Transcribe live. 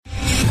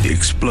The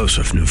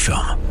explosive new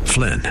film,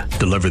 Flynn,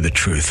 deliver the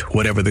truth,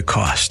 whatever the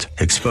cost,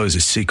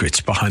 exposes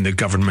secrets behind the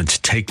government's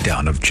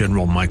takedown of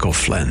General Michael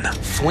Flynn.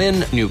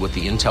 Flynn knew what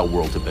the intel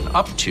world had been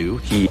up to.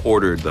 He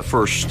ordered the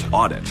first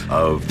audit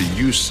of the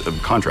use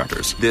of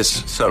contractors.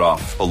 This set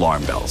off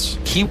alarm bells.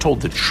 He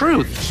told the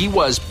truth. He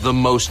was the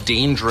most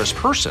dangerous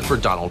person for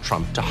Donald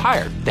Trump to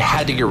hire. They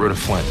had to get rid of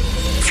Flynn.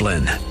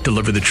 Flynn,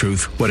 deliver the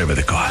truth, whatever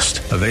the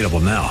cost. Available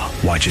now.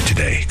 Watch it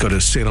today. Go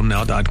to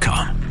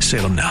salemnow.com.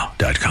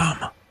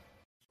 salemnow.com.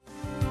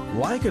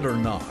 Like it or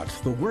not,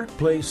 the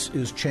workplace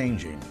is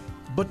changing.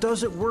 But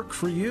does it work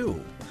for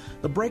you?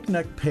 The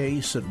breakneck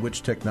pace at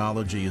which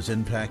technology is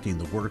impacting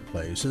the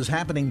workplace is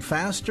happening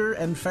faster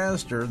and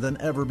faster than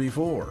ever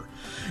before.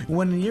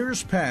 When in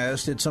years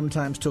past it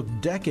sometimes took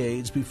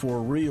decades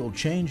before real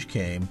change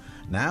came,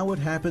 now it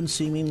happens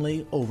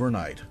seemingly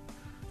overnight.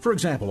 For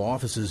example,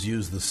 offices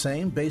use the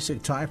same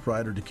basic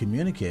typewriter to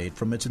communicate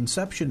from its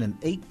inception in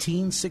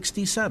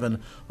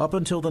 1867 up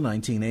until the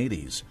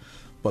 1980s.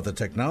 But the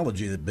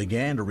technology that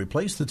began to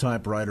replace the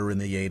typewriter in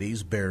the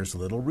 80s bears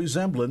little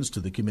resemblance to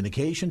the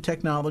communication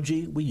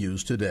technology we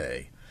use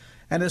today.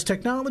 And as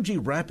technology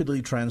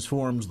rapidly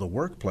transforms the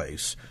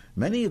workplace,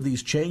 many of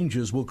these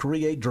changes will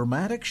create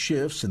dramatic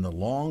shifts in the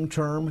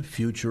long-term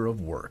future of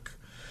work.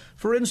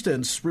 For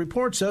instance,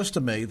 reports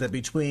estimate that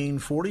between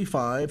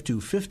 45 to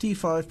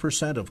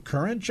 55% of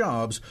current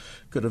jobs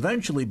could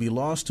eventually be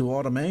lost to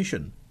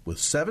automation, with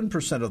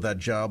 7% of that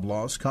job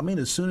loss coming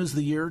as soon as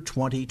the year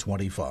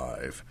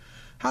 2025.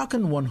 How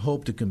can one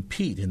hope to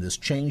compete in this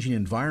changing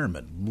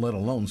environment, let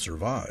alone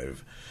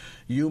survive?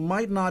 You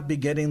might not be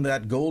getting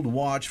that gold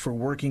watch for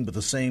working with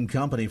the same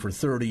company for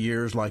 30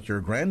 years like your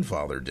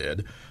grandfather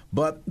did,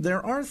 but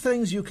there are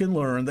things you can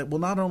learn that will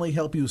not only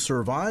help you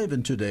survive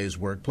in today's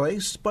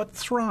workplace, but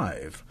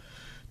thrive.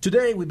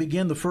 Today, we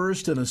begin the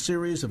first in a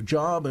series of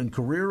job and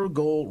career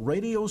goal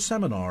radio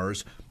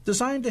seminars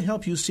designed to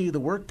help you see the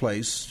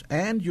workplace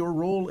and your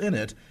role in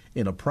it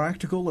in a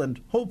practical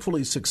and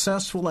hopefully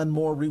successful and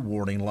more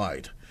rewarding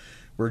light.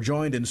 We're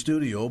joined in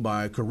studio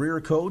by career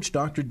coach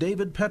Dr.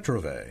 David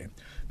Petrove.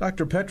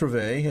 Dr.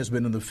 Petrove has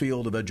been in the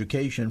field of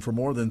education for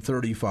more than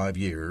 35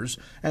 years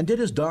and did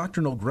his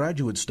doctoral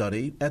graduate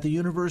study at the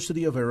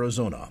University of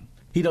Arizona.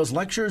 He does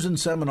lectures and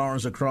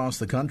seminars across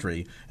the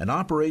country and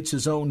operates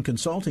his own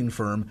consulting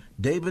firm,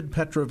 David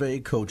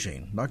Petrove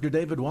Coaching. Dr.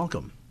 David,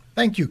 welcome.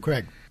 Thank you,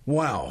 Craig.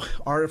 Wow.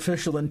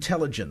 Artificial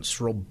intelligence,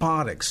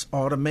 robotics,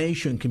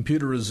 automation,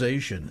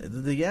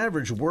 computerization. The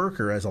average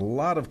worker has a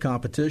lot of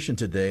competition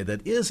today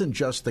that isn't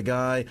just the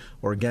guy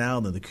or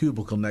gal in the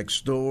cubicle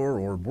next door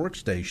or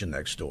workstation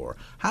next door.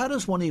 How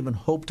does one even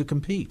hope to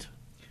compete?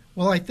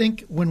 Well, I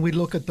think when we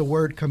look at the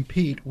word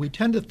compete, we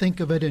tend to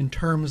think of it in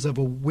terms of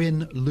a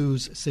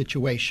win-lose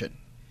situation.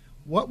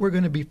 What we're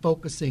going to be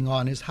focusing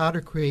on is how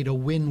to create a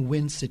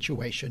win-win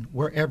situation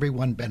where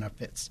everyone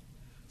benefits.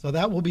 So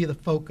that will be the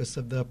focus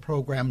of the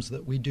programs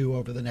that we do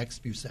over the next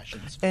few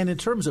sessions. And in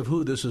terms of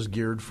who this is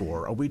geared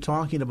for, are we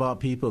talking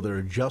about people that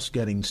are just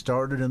getting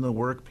started in the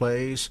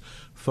workplace,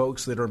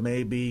 folks that are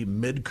maybe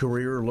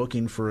mid-career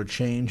looking for a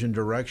change in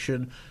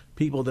direction,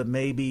 people that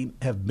maybe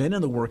have been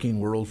in the working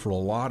world for a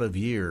lot of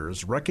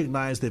years,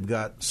 recognize they've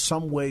got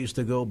some ways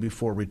to go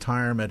before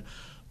retirement,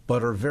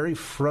 but are very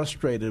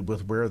frustrated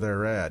with where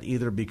they're at,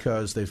 either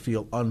because they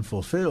feel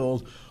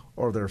unfulfilled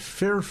or they're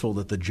fearful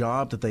that the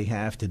job that they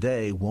have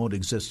today won't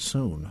exist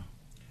soon?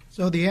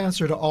 So the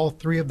answer to all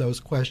three of those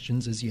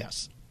questions is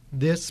yes.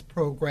 This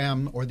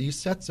program or these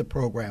sets of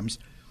programs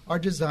are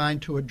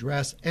designed to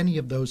address any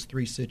of those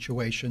three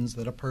situations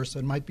that a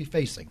person might be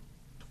facing.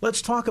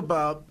 Let's talk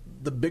about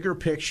the bigger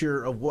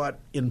picture of what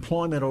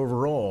employment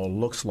overall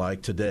looks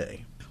like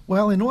today.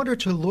 Well, in order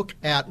to look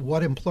at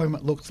what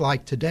employment looks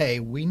like today,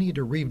 we need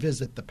to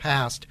revisit the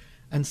past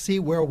and see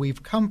where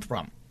we've come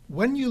from.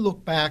 When you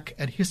look back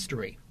at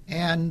history,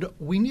 and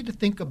we need to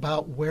think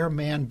about where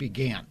man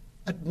began.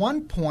 At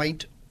one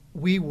point,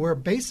 we were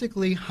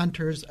basically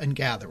hunters and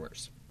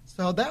gatherers.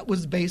 So that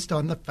was based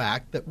on the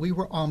fact that we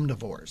were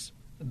omnivores.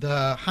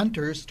 The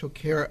hunters took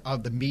care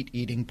of the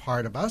meat-eating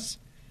part of us,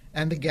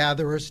 and the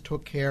gatherers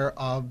took care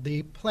of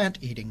the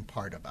plant-eating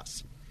part of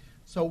us.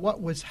 So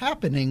what was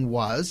happening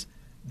was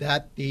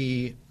that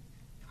the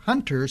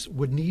hunters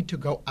would need to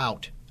go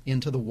out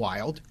into the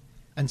wild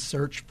and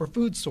search for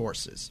food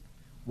sources,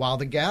 while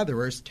the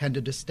gatherers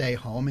tended to stay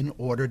home in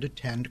order to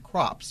tend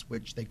crops,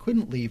 which they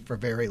couldn't leave for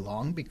very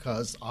long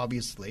because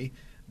obviously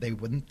they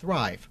wouldn't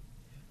thrive.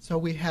 So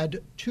we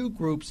had two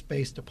groups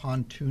based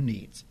upon two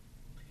needs.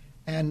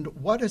 And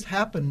what has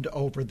happened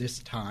over this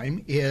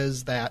time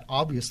is that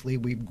obviously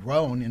we've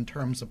grown in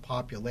terms of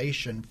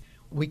population.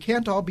 We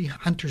can't all be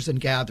hunters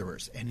and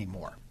gatherers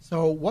anymore.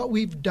 So what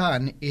we've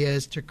done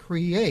is to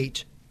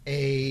create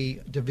a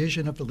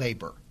division of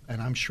labor,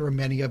 and I'm sure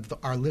many of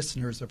our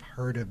listeners have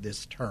heard of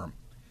this term.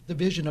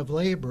 Division of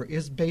labor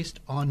is based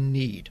on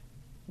need.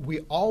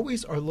 We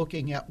always are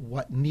looking at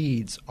what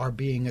needs are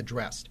being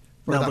addressed.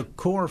 Now, the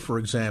core, for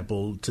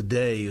example,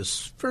 today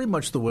is very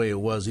much the way it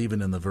was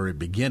even in the very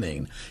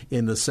beginning,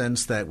 in the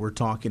sense that we're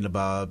talking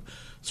about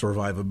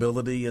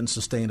survivability and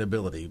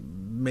sustainability.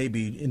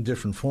 maybe in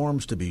different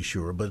forms to be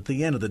sure, but at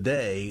the end of the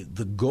day,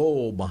 the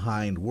goal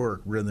behind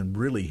work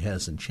really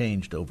hasn't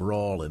changed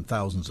overall in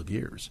thousands of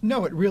years.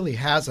 No, it really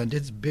hasn't.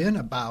 It's been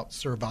about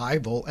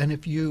survival. And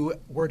if you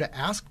were to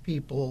ask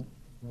people,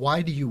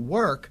 why do you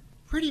work?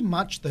 Pretty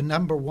much the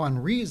number one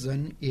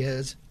reason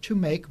is to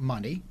make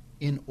money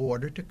in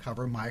order to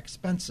cover my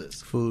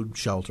expenses. Food,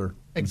 shelter.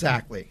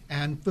 Exactly.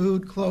 And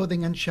food,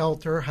 clothing, and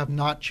shelter have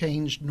not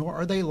changed, nor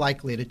are they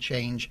likely to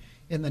change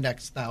in the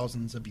next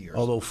thousands of years.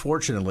 Although,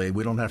 fortunately,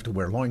 we don't have to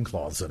wear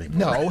loincloths anymore.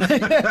 No.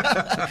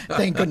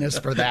 Thank goodness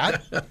for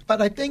that.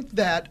 But I think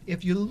that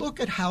if you look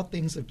at how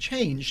things have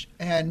changed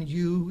and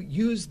you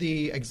use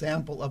the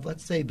example of,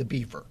 let's say, the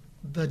beaver,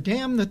 the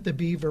dam that the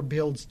beaver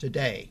builds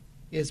today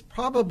is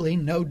probably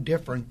no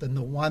different than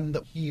the one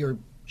that he or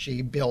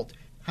she built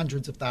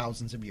hundreds of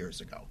thousands of years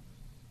ago.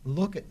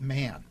 Look at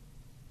man.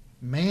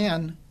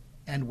 Man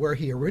and where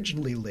he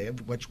originally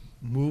lived, which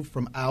moved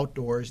from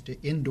outdoors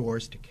to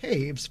indoors to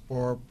caves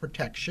for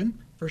protection,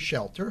 for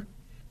shelter.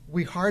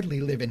 We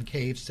hardly live in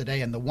caves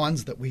today, and the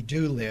ones that we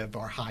do live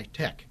are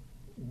high-tech.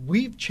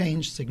 We've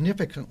changed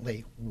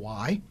significantly.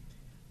 Why?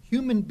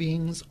 Human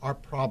beings are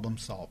problem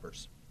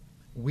solvers.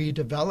 We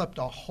developed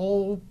a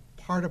whole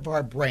part of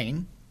our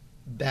brain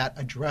that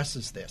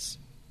addresses this.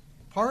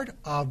 Part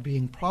of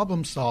being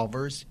problem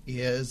solvers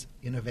is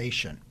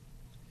innovation.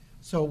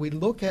 So we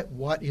look at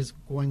what is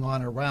going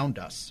on around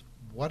us.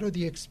 What are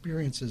the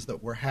experiences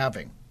that we're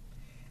having?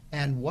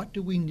 And what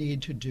do we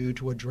need to do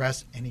to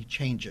address any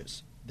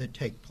changes that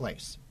take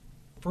place?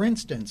 For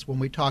instance, when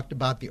we talked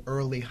about the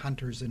early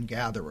hunters and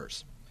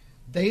gatherers,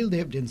 they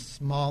lived in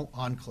small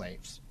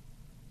enclaves.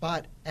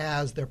 But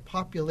as their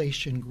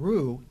population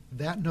grew,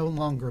 that no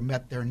longer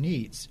met their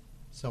needs.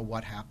 So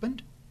what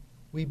happened?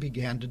 We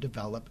began to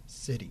develop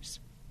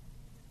cities.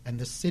 And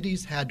the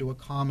cities had to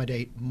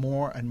accommodate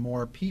more and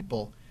more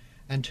people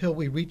until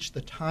we reached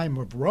the time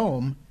of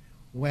Rome,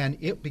 when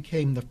it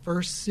became the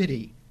first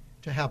city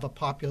to have a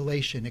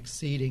population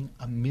exceeding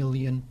 1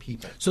 million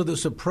people. So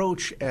this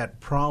approach at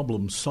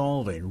problem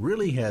solving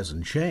really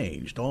hasn't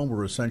changed. All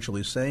we're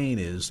essentially saying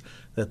is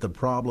that the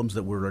problems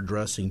that we're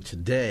addressing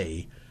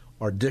today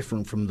are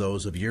different from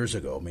those of years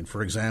ago. I mean,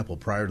 for example,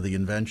 prior to the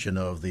invention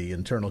of the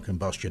internal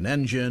combustion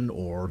engine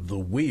or the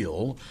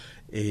wheel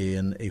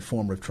in a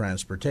form of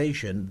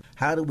transportation,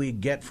 how do we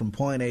get from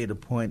point A to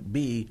point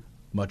B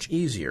much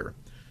easier?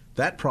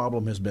 That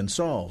problem has been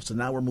solved, so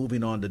now we're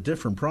moving on to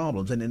different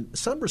problems. And in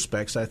some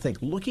respects, I think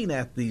looking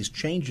at these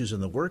changes in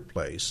the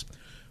workplace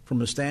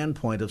from a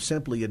standpoint of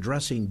simply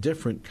addressing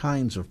different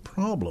kinds of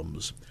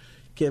problems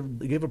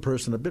give a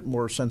person a bit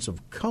more sense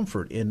of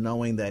comfort in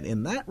knowing that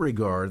in that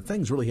regard,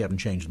 things really haven't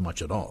changed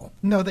much at all.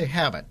 No, they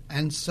haven't.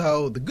 And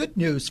so the good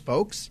news,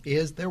 folks,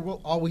 is there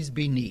will always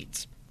be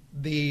needs.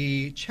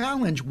 The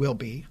challenge will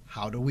be,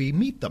 how do we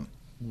meet them?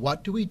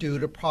 What do we do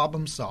to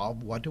problem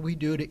solve? What do we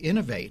do to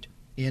innovate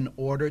in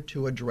order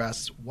to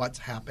address what's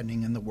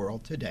happening in the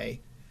world today,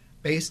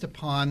 based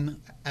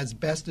upon, as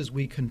best as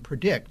we can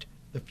predict,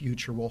 the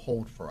future will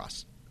hold for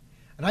us?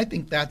 And I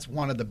think that's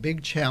one of the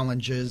big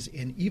challenges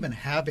in even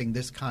having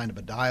this kind of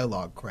a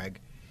dialogue, Craig.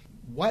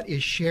 What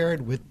is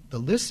shared with the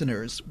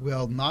listeners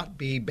will not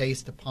be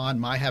based upon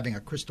my having a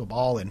crystal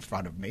ball in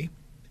front of me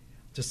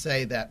to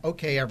say that,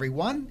 okay,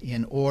 everyone,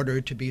 in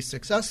order to be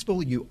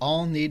successful, you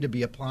all need to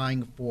be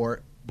applying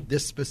for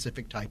this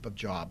specific type of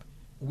job.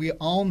 We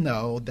all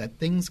know that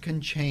things can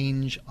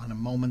change on a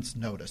moment's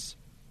notice.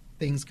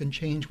 Things can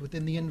change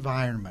within the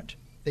environment.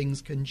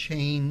 Things can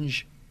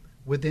change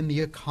within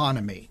the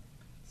economy.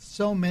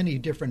 So many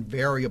different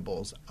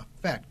variables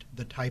affect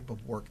the type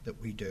of work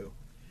that we do.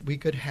 We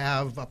could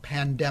have a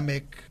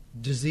pandemic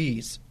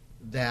disease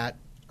that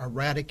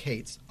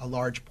eradicates a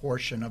large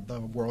portion of the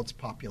world's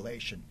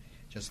population,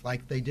 just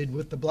like they did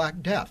with the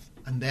Black Death.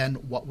 And then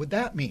what would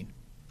that mean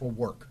for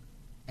work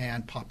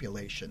and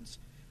populations?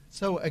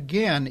 So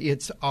again,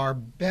 it's our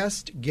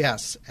best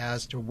guess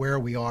as to where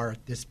we are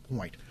at this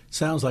point.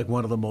 Sounds like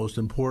one of the most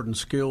important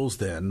skills,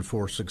 then,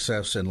 for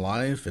success in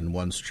life, in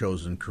one's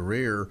chosen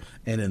career,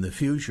 and in the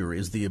future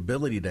is the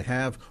ability to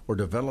have or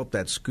develop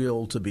that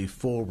skill to be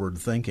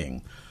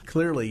forward-thinking.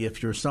 Clearly,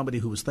 if you're somebody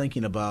who is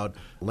thinking about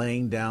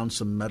laying down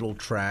some metal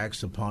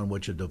tracks upon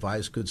which a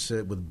device could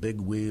sit with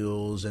big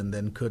wheels and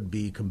then could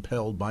be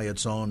compelled by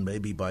its own,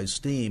 maybe by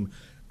steam,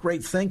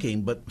 great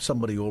thinking, but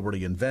somebody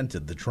already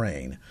invented the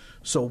train.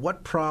 So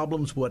what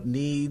problems, what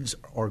needs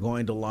are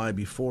going to lie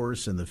before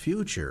us in the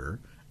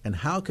future? And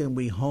how can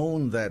we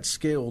hone that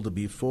skill to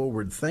be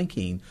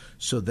forward-thinking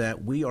so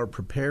that we are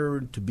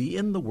prepared to be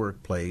in the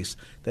workplace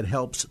that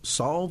helps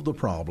solve the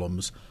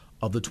problems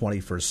of the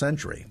 21st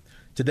century?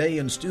 Today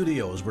in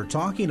studios, we're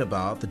talking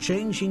about the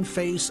changing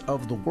face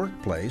of the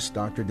workplace.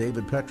 Dr.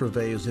 David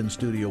Petrové is in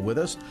studio with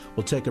us.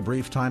 We'll take a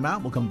brief time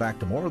out. We'll come back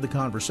to more of the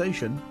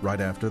conversation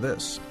right after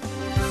this.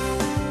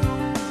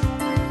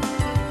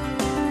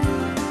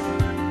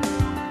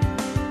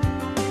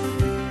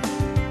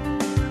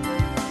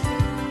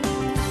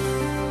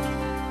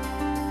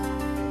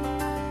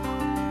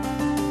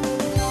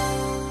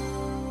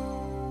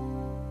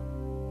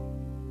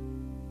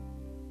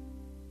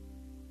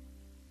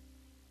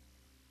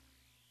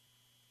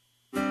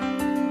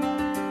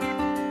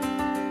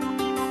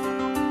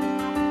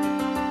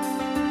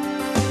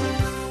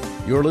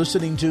 You're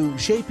listening to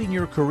Shaping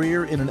Your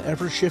Career in an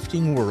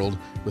Ever-Shifting World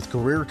with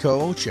career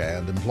coach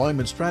and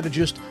employment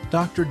strategist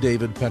Dr.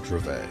 David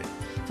Petrove.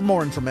 For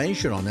more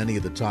information on any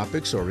of the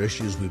topics or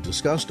issues we've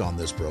discussed on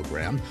this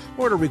program,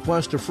 or to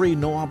request a free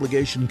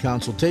no-obligation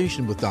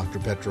consultation with Dr.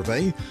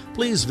 Petrove,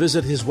 please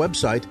visit his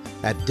website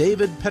at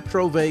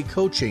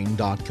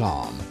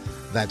davidpetrovecoaching.com.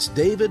 That's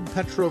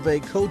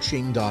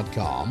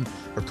davidpetrovecoaching.com,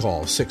 or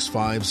call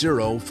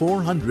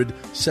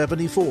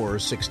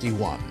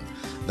 650-400-7461.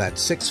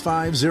 That's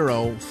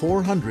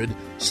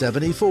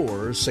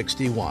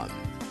 650-400-7461.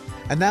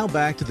 And now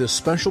back to this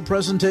special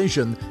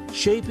presentation,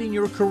 Shaping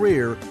Your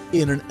Career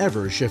in an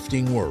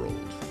Ever-Shifting World.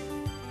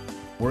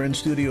 We're in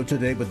studio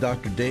today with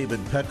Dr. David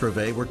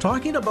Petrove. We're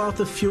talking about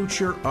the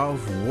future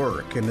of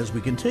work. And as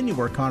we continue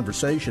our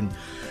conversation,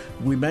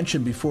 we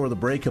mentioned before the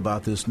break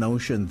about this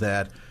notion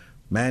that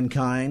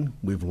mankind,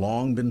 we've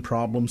long been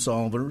problem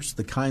solvers.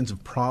 The kinds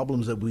of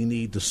problems that we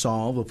need to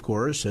solve, of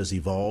course, has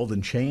evolved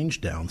and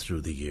changed down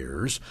through the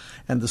years.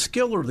 And the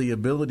skill or the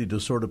ability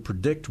to sort of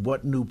predict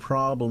what new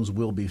problems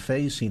we'll be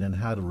facing and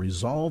how to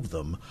resolve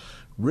them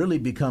really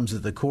becomes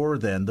at the core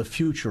then the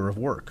future of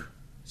work.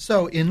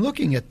 So in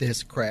looking at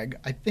this, Craig,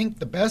 I think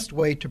the best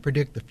way to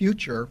predict the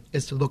future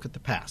is to look at the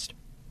past.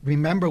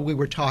 Remember, we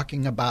were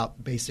talking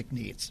about basic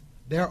needs.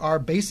 There are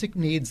basic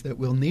needs that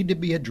will need to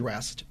be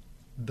addressed.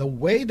 The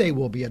way they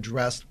will be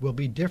addressed will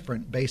be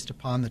different based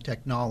upon the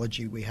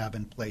technology we have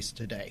in place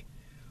today.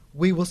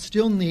 We will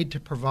still need to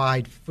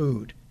provide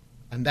food,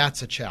 and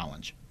that's a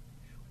challenge.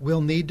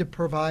 We'll need to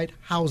provide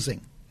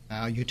housing.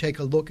 Now, you take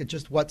a look at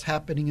just what's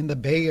happening in the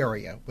Bay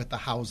Area with the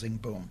housing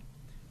boom.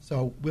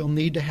 So we'll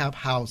need to have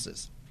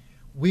houses.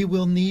 We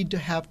will need to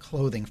have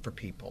clothing for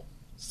people.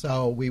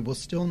 So we will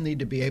still need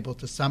to be able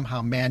to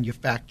somehow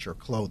manufacture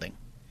clothing.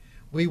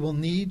 We will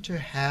need to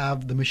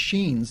have the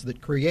machines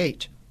that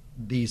create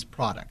these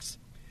products.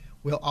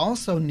 We'll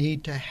also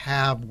need to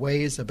have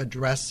ways of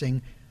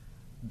addressing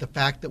the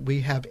fact that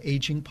we have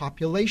aging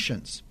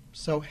populations.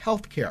 So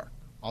healthcare,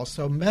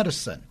 also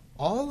medicine.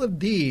 All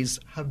of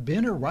these have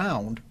been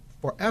around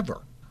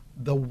forever.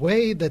 The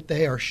way that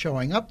they are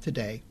showing up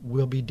today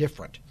will be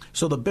different.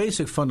 So the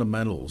basic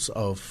fundamentals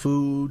of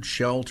food,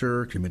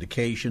 shelter,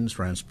 communications,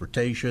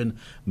 transportation,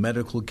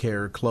 medical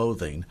care,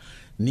 clothing,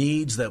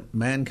 needs that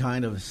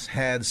mankind has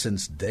had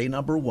since day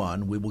number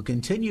one. We will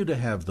continue to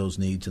have those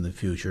needs in the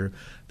future.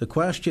 The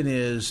question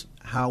is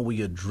how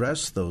we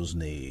address those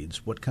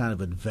needs, what kind of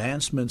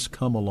advancements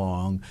come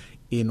along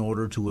in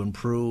order to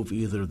improve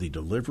either the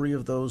delivery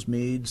of those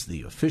needs, the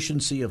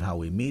efficiency of how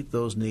we meet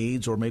those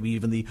needs, or maybe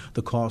even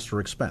the cost or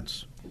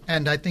expense.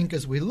 And I think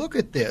as we look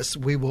at this,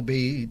 we will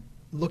be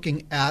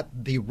looking at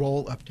the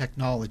role of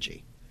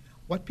technology.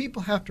 What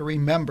people have to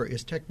remember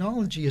is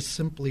technology is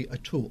simply a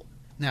tool.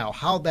 Now,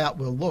 how that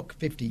will look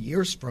 50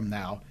 years from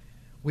now,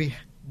 we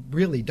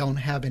really don't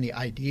have any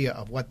idea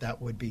of what that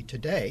would be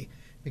today,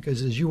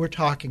 because as you were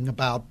talking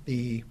about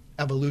the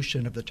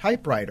evolution of the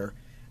typewriter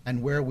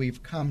and where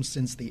we've come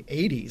since the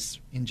 80s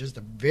in just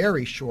a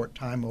very short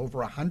time, over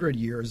 100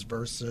 years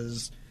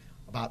versus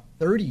about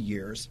 30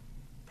 years,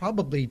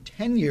 probably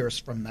 10 years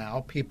from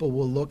now, people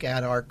will look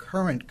at our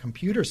current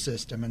computer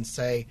system and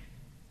say,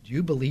 do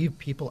you believe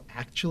people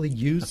actually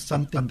use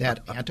something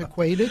that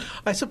antiquated?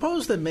 I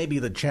suppose that maybe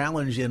the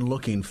challenge in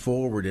looking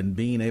forward and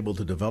being able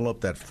to develop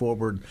that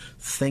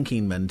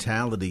forward-thinking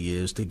mentality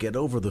is to get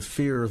over the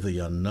fear of the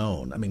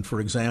unknown. I mean,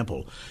 for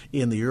example,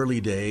 in the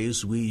early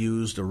days, we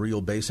used a real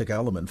basic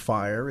element,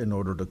 fire, in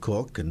order to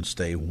cook and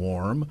stay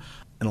warm.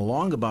 And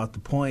along about the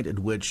point at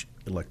which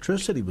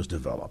electricity was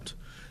developed,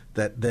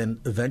 that then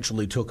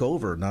eventually took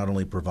over, not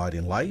only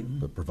providing light,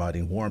 but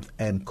providing warmth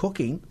and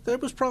cooking, there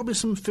was probably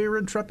some fear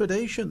and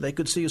trepidation. They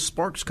could see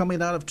sparks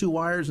coming out of two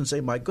wires and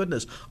say, my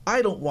goodness,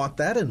 I don't want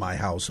that in my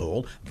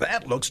household.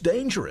 That looks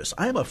dangerous.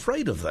 I'm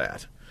afraid of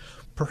that.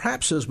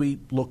 Perhaps as we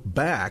look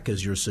back,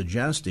 as you're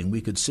suggesting,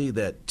 we could see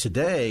that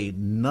today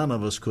none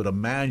of us could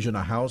imagine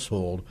a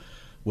household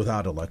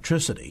without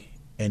electricity.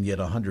 And yet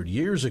 100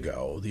 years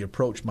ago, the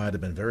approach might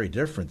have been very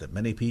different, that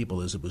many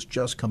people, as it was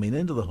just coming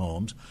into the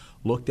homes,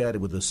 looked at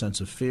it with a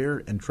sense of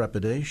fear and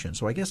trepidation.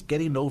 So I guess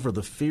getting over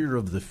the fear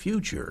of the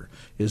future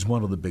is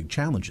one of the big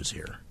challenges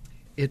here.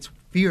 It's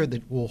fear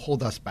that will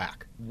hold us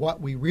back. What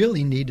we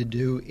really need to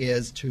do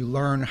is to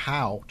learn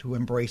how to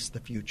embrace the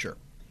future.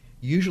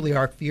 Usually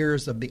our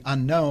fears of the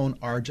unknown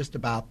are just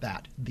about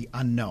that, the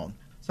unknown.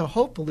 So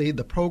hopefully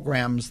the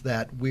programs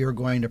that we are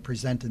going to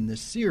present in this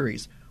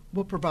series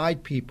will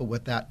provide people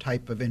with that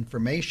type of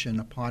information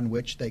upon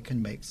which they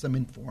can make some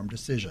informed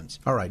decisions.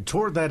 All right,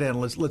 toward that end,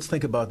 let's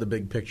think about the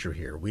big picture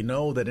here. We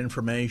know that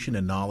information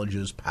and knowledge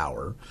is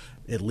power.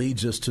 It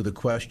leads us to the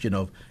question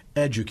of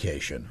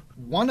education.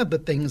 One of the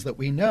things that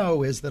we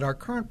know is that our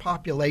current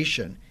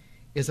population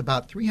is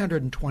about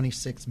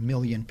 326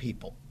 million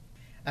people.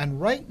 And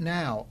right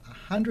now,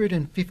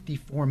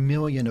 154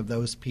 million of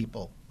those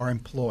people are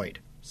employed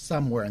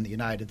somewhere in the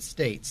United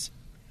States.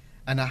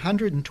 And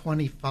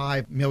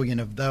 125 million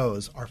of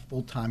those are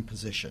full-time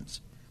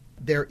positions.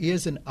 There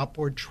is an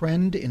upward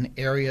trend in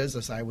areas,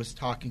 as I was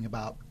talking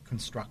about,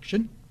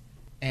 construction.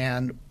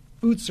 And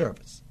Food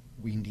service.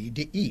 We need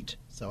to eat.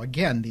 So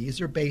again, these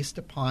are based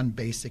upon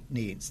basic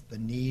needs: the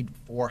need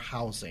for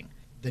housing,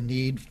 the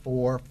need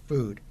for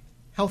food,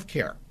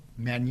 healthcare,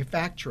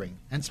 manufacturing,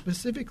 and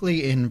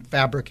specifically in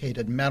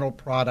fabricated metal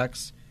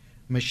products,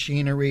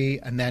 machinery,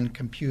 and then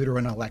computer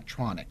and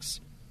electronics.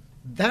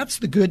 That's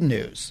the good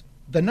news.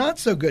 The not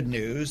so good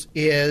news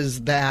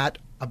is that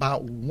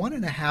about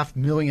 1.5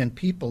 million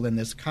people in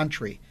this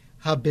country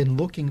have been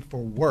looking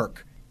for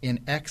work in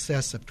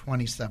excess of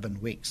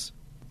 27 weeks.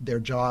 Their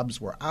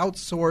jobs were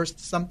outsourced.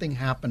 Something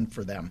happened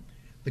for them.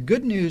 The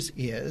good news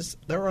is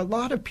there are a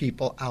lot of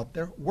people out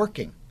there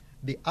working.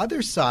 The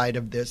other side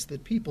of this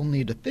that people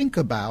need to think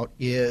about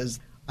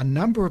is a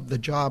number of the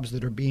jobs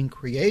that are being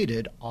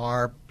created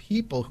are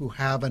people who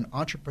have an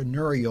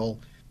entrepreneurial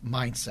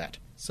mindset.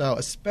 So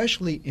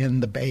especially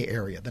in the Bay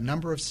Area, the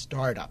number of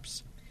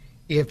startups.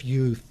 If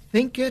you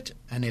think it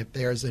and if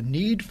there's a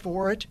need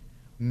for it,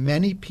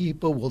 many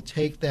people will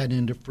take that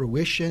into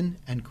fruition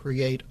and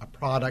create a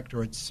product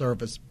or a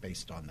service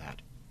based on that.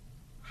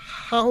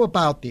 How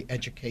about the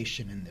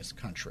education in this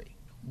country?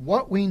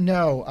 What we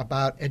know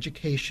about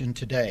education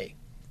today,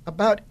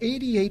 about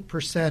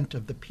 88%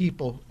 of the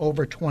people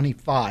over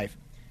 25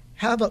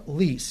 have at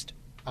least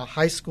a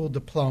high school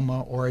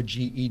diploma or a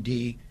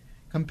GED,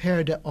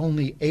 compared to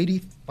only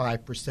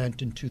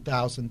 85% in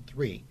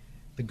 2003.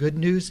 The good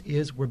news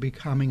is we're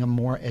becoming a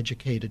more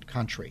educated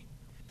country.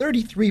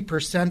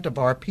 33% of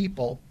our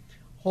people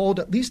hold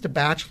at least a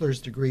bachelor's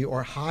degree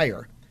or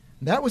higher.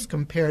 That was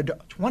compared to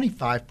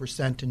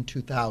 25% in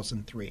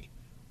 2003.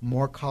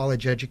 More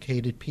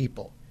college-educated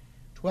people.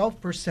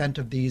 12%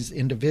 of these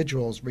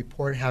individuals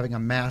report having a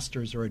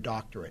master's or a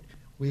doctorate.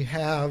 We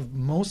have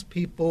most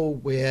people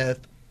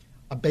with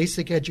a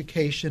basic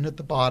education at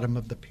the bottom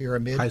of the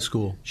pyramid. High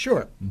school.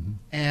 Sure. Mm-hmm.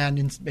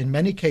 And in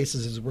many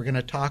cases, as we're going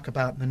to talk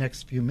about in the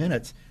next few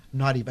minutes,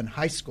 not even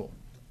high school.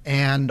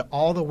 And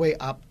all the way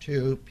up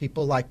to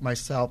people like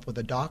myself with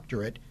a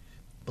doctorate.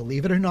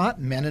 Believe it or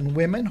not, men and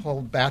women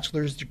hold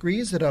bachelor's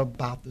degrees at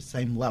about the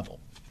same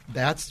level.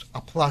 That's a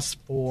plus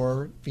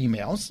for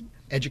females.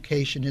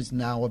 Education is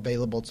now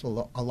available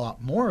to a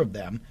lot more of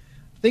them.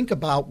 Think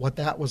about what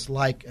that was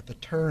like at the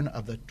turn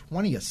of the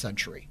 20th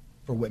century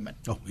for women.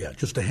 Oh, yeah,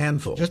 just a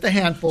handful. Just a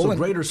handful. So a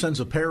greater sense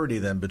of parity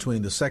then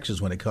between the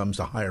sexes when it comes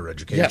to higher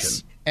education.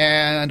 Yes,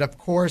 and of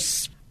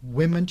course,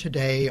 women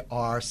today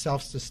are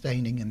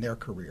self-sustaining in their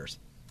careers.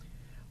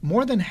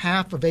 More than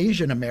half of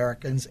Asian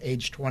Americans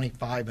aged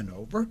 25 and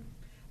over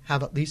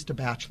have at least a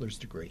bachelor's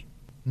degree.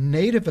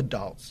 Native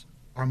adults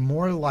are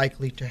more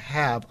likely to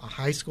have a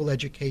high school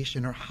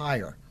education or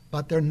higher,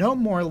 but they're no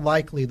more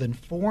likely than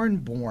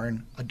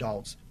foreign-born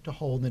adults to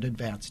hold an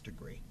advanced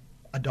degree.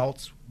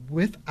 Adults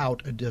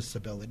without a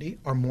disability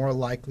are more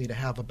likely to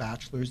have a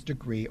bachelor's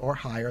degree or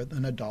higher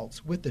than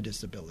adults with a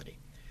disability.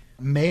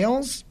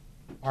 Males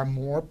are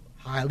more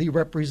highly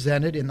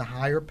represented in the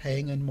higher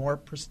paying and more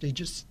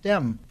prestigious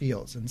STEM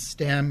fields. And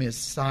STEM is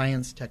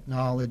science,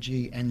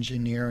 technology,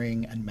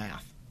 engineering, and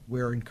math.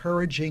 We're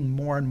encouraging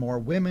more and more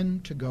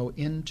women to go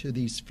into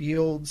these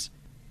fields.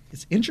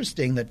 It's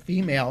interesting that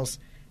females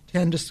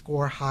tend to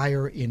score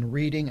higher in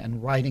reading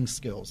and writing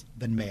skills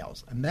than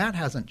males, and that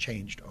hasn't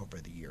changed over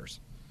the years.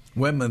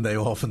 Women, they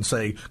often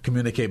say,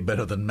 communicate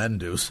better than men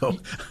do. So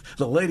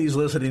the ladies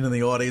listening in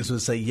the audience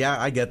would say,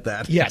 yeah, I get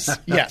that. Yes,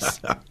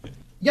 yes.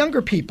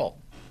 Younger people,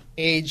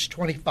 age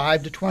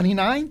 25 to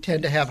 29,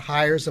 tend to have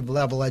higher of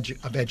level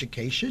of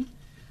education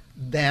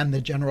than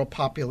the general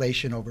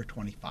population over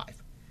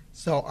 25.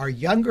 So our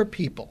younger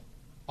people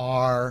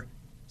are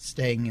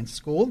staying in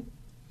school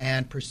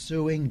and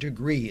pursuing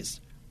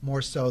degrees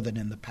more so than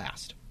in the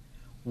past.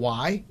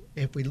 Why?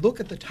 If we look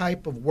at the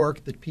type of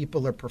work that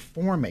people are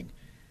performing,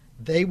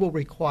 they will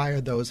require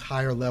those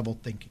higher level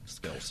thinking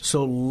skills.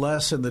 So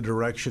less in the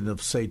direction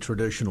of, say,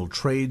 traditional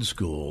trade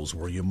schools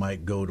where you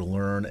might go to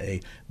learn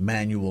a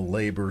manual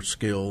labor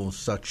skill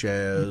such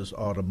as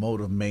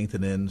automotive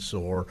maintenance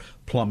or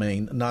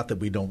plumbing. Not that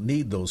we don't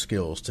need those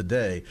skills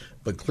today,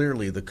 but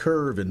clearly the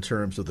curve in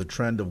terms of the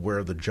trend of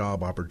where the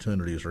job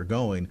opportunities are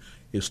going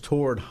is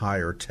toward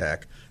higher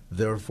tech,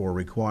 therefore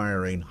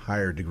requiring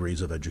higher degrees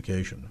of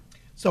education.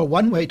 So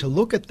one way to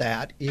look at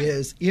that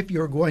is if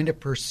you're going to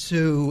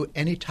pursue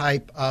any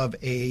type of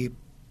an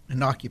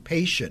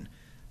occupation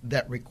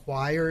that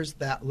requires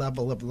that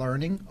level of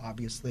learning,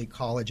 obviously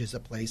college is a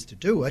place to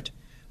do it,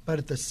 but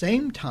at the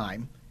same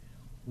time,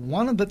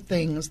 one of the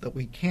things that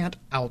we can't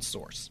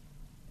outsource,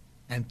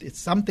 and it's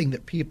something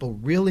that people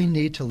really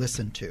need to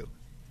listen to,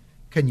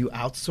 can you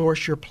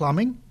outsource your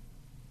plumbing?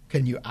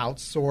 Can you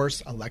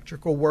outsource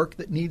electrical work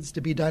that needs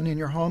to be done in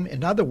your home?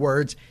 In other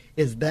words,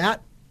 is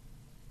that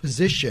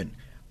position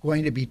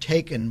going to be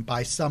taken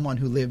by someone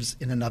who lives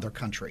in another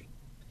country?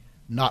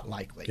 Not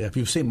likely. Yeah, if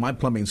you've seen my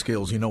plumbing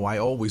skills, you know I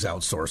always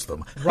outsource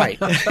them. Right.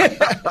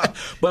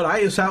 But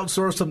I just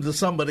outsource them to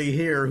somebody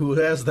here who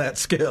has that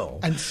skill.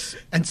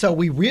 And so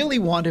we really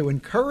want to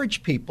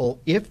encourage people,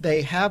 if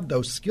they have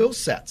those skill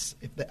sets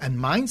and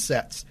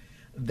mindsets,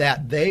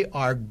 that they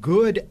are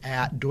good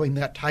at doing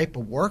that type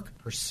of work,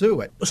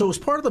 pursue it. So as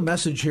part of the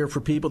message here for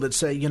people that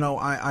say,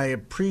 I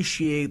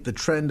appreciate the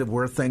trend of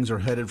where things are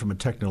headed from a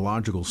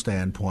technological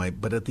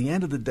standpoint, but at the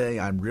end of the day,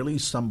 I'm really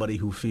somebody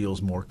who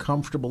feels more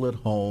comfortable at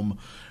home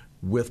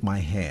with my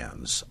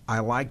hands. I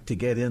like to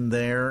get in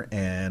there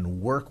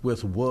and work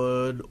with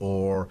wood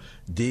or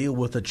deal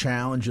with the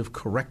challenge of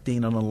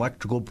correcting an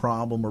electrical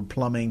problem or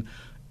plumbing.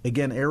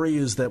 Again,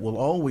 areas that will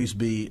always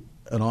be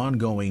an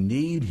ongoing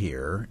need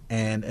here,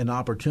 and an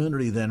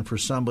opportunity then for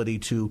somebody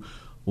to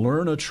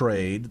learn a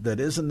trade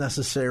that isn't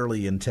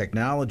necessarily in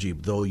technology,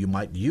 though you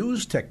might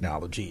use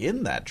technology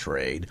in that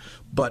trade,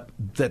 but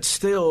that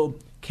still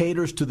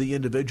caters to the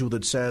individual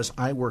that says,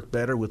 I work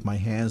better with my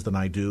hands than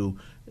I do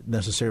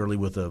necessarily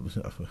with a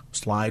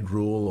slide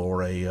rule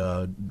or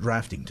a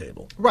drafting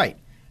table. Right.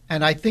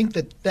 And I think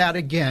that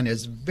again,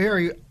 is a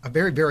very,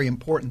 very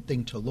important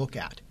thing to look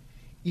at.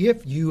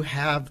 If you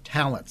have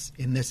talents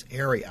in this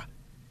area,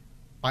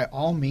 by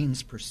all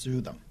means pursue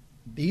them.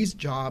 These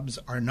jobs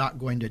are not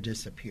going to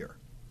disappear.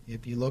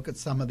 If you look at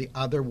some of the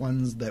other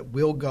ones that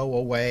will go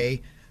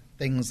away,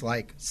 things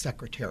like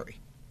secretary,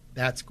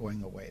 that's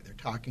going away. They're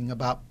talking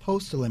about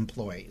postal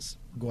employees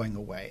going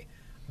away.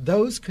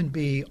 Those can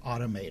be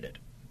automated.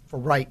 For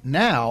right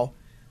now,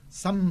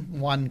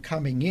 someone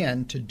coming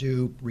in to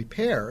do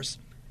repairs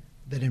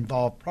that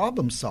involve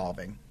problem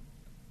solving,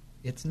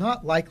 it's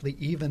not likely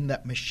even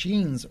that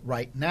machines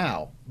right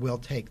now will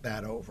take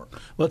that over.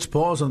 Let's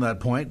pause on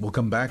that point. We'll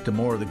come back to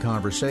more of the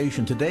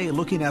conversation today,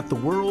 looking at the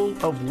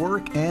world of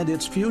work and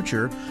its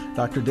future.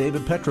 Dr.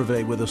 David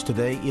Petrove with us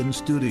today in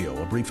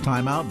studio. A brief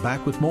timeout,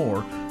 back with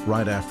more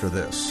right after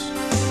this.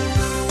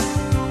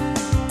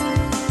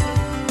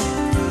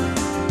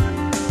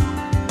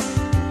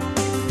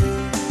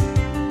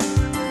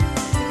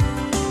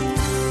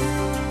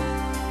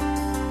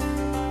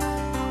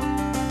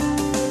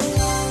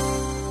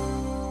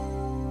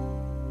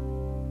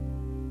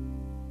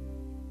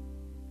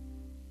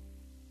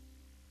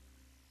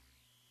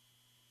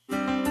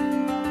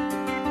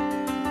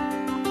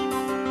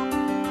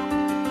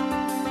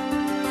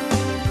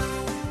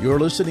 You're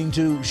listening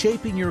to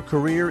Shaping Your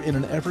Career in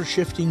an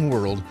Ever-Shifting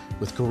World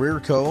with career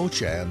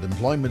coach and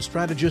employment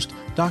strategist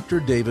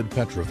Dr. David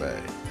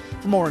Petrove.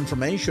 For more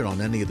information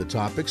on any of the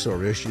topics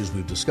or issues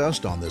we've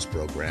discussed on this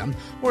program,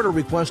 or to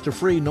request a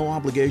free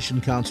no-obligation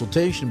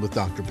consultation with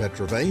Dr.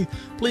 Petrove,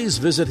 please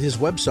visit his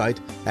website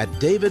at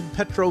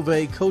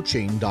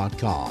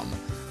davidpetrovecoaching.com.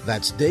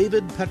 That's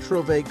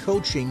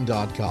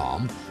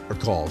davidpetrovecoaching.com, or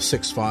call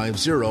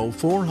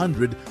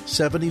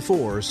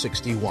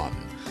 650-400-7461.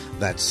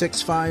 That's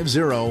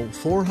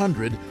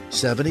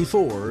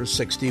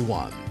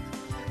 650-400-7461.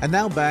 And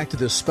now back to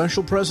this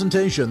special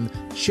presentation,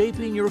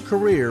 Shaping Your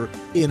Career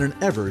in an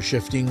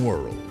Ever-Shifting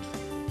World.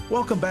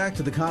 Welcome back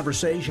to the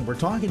conversation. We're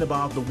talking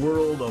about the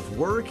world of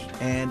work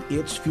and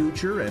its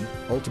future, and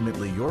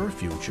ultimately your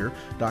future.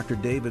 Dr.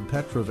 David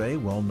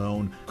Petrove,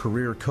 well-known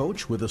career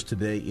coach, with us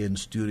today in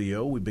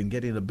studio. We've been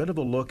getting a bit of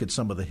a look at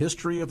some of the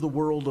history of the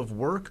world of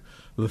work,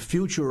 the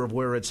future of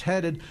where it's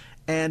headed,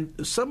 and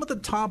some of the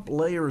top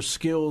layer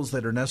skills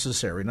that are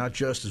necessary, not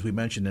just, as we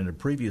mentioned in a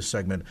previous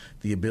segment,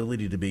 the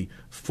ability to be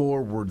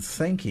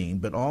forward-thinking,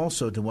 but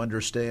also to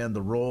understand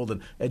the role that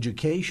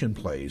education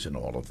plays in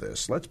all of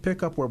this. Let's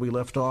pick up where we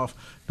left off,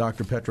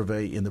 Dr. Petrove,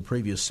 in the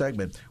previous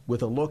segment,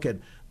 with a look at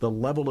the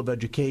level of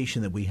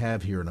education that we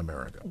have here in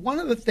America. One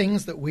of the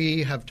things that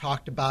we have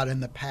talked about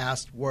in the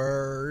past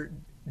were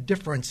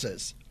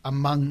differences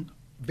among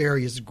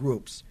various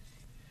groups.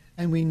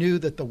 And we knew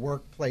that the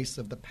workplace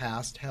of the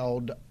past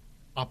held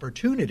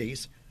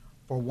opportunities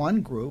for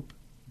one group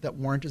that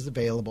weren't as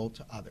available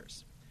to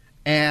others.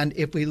 And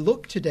if we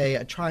look today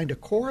at trying to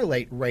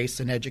correlate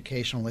race and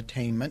educational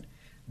attainment,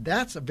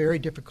 that's a very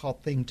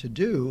difficult thing to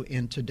do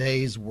in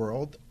today's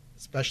world,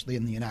 especially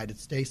in the United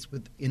States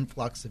with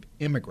influx of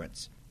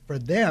immigrants. For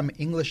them,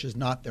 English is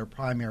not their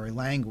primary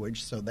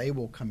language, so they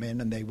will come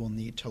in and they will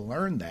need to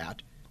learn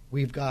that.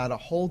 We've got a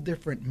whole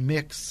different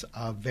mix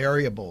of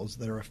variables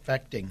that are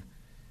affecting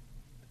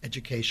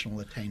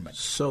educational attainment.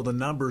 So the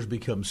numbers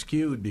become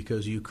skewed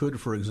because you could,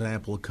 for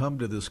example, come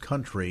to this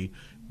country,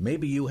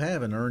 maybe you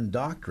have an earned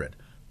doctorate,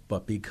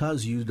 but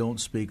because you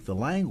don't speak the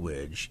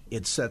language,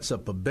 it sets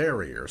up a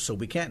barrier. So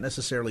we can't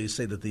necessarily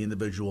say that the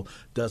individual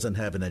doesn't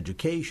have an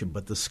education,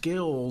 but the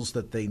skills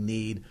that they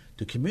need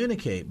to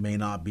communicate may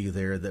not be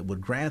there that would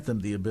grant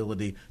them the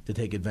ability to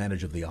take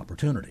advantage of the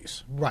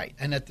opportunities. Right.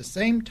 And at the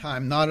same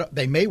time,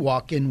 they may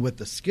walk in with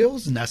the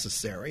skills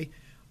necessary,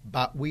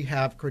 but we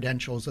have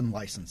credentials and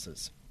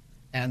licenses.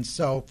 And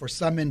so for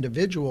some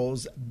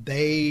individuals,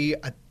 they,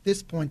 at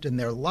this point in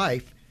their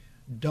life,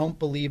 don't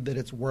believe that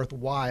it's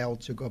worthwhile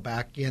to go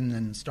back in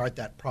and start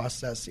that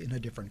process in a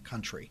different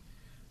country.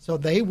 So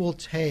they will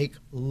take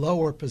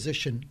lower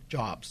position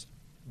jobs,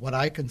 what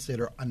I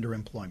consider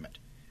underemployment.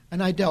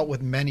 And I dealt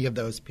with many of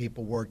those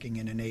people working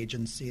in an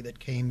agency that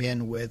came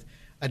in with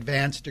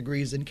advanced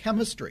degrees in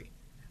chemistry.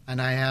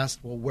 And I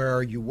asked, well, where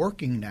are you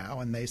working now?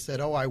 And they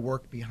said, I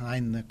work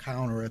behind the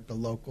counter at the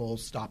local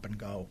Stop and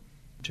Go.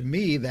 To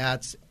me,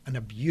 that's an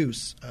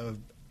abuse of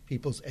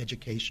people's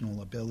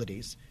educational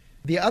abilities.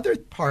 The other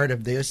part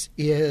of this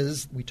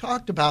is we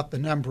talked about the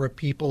number of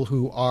people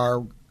who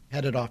are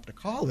headed off to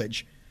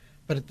college,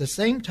 but at the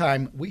same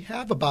time, we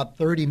have about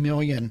 30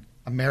 million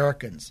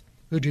Americans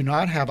who do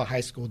not have a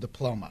high school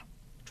diploma.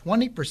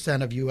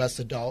 20% of U.S.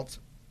 adults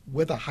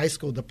with a high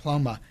school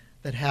diploma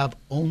that have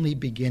only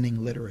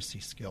beginning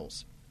literacy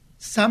skills.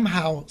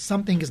 Somehow,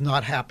 something is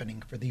not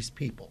happening for these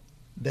people,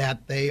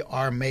 that they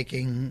are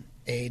making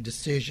a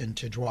decision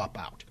to drop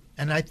out.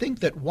 And I think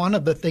that one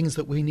of the things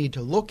that we need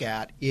to look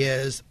at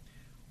is,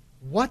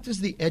 what does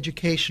the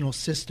educational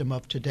system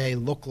of today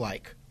look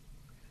like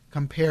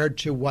compared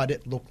to what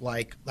it looked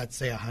like, let's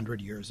say, 100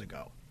 years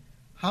ago?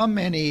 How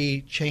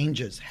many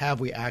changes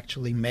have we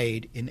actually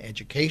made in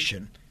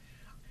education?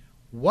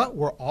 What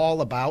we're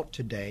all about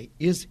today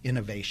is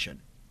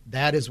innovation.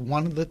 That is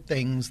one of the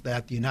things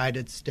that the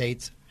United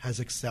States has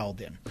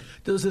excelled in.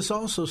 Does this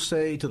also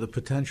say to the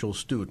potential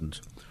student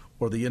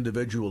or the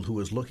individual who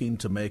is looking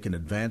to make an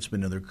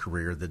advancement in their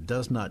career that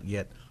does not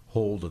yet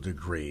hold a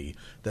degree,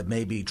 that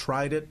maybe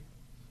tried it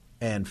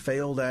and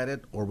failed at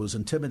it or was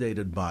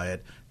intimidated by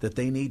it, that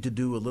they need to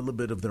do a little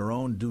bit of their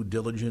own due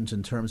diligence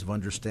in terms of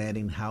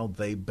understanding how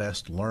they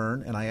best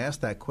learn? And I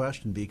ask that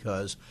question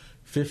because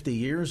 50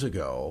 years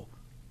ago,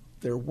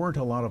 there weren't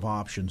a lot of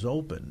options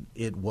open.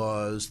 It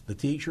was the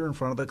teacher in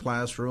front of the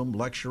classroom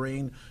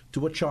lecturing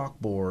to a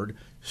chalkboard,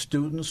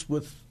 students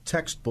with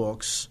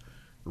textbooks,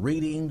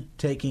 reading,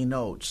 taking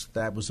notes.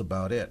 That was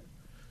about it.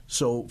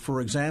 So, for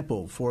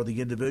example, for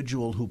the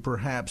individual who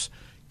perhaps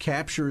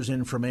captures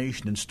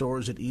information and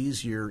stores it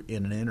easier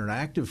in an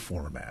interactive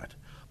format,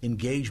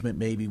 engagement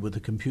maybe with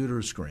a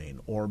computer screen,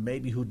 or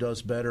maybe who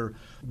does better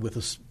with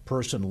a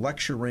person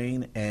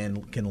lecturing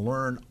and can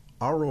learn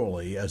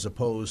orally as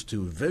opposed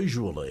to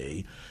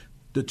visually,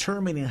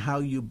 determining how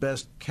you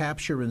best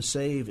capture and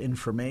save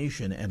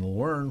information and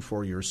learn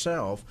for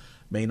yourself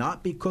may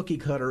not be cookie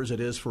cutter as it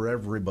is for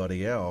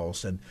everybody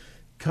else. And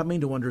coming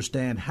to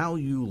understand how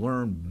you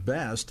learn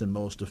best and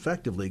most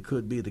effectively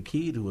could be the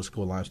key to a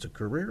scholastic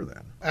career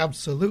then.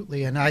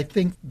 Absolutely. And I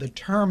think the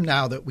term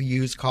now that we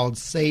use called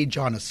sage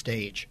on a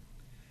stage.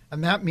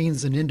 And that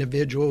means an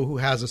individual who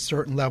has a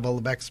certain level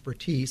of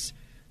expertise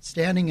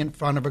standing in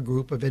front of a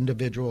group of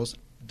individuals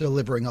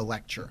delivering a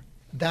lecture.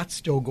 That's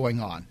still going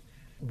on.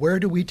 Where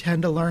do we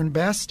tend to learn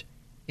best?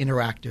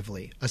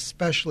 Interactively,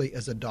 especially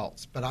as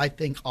adults. But I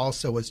think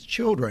also as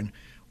children,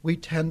 we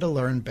tend to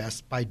learn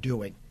best by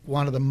doing.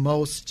 One of the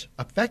most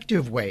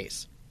effective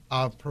ways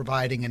of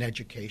providing an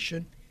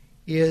education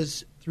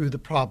is through the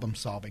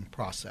problem-solving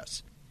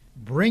process.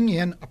 Bring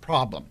in a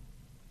problem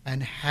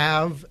and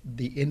have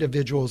the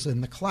individuals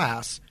in the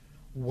class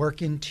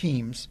work in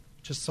teams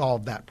to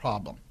solve that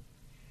problem.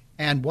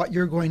 And what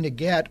you're going to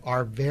get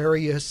are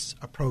various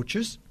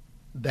approaches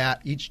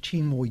that each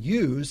team will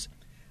use,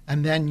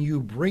 and then you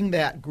bring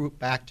that group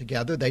back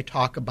together. They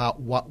talk about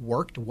what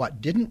worked,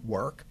 what didn't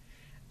work,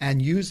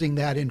 and using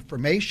that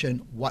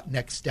information, what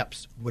next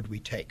steps would we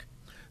take?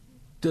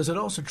 Does it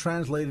also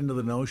translate into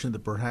the notion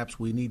that perhaps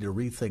we need to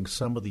rethink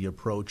some of the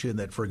approach in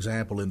that, for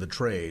example, in the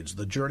trades,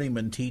 the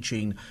journeyman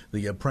teaching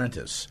the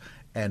apprentice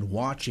and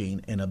watching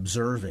and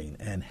observing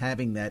and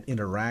having that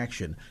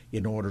interaction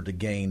in order to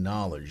gain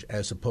knowledge,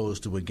 as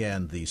opposed to,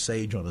 again, the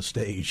sage on a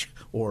stage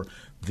or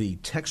the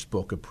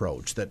textbook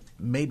approach, that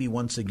maybe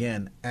once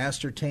again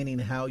ascertaining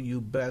how you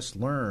best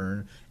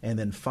learn and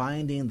then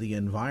finding the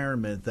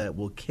environment that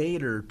will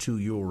cater to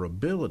your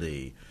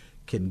ability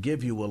can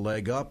give you a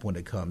leg up when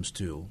it comes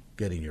to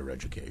getting your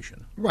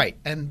education. Right,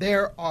 and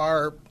there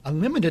are a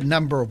limited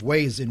number of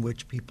ways in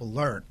which people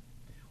learn.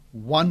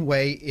 One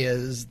way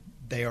is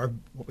they are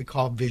what we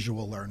call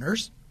visual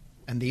learners,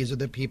 and these are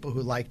the people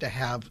who like to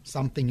have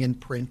something in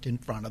print in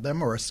front of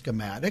them or a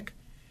schematic.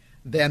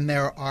 Then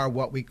there are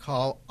what we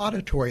call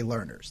auditory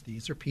learners.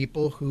 These are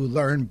people who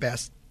learn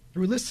best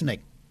through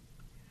listening.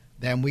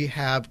 Then we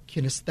have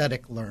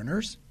kinesthetic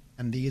learners,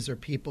 and these are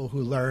people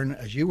who learn,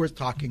 as you were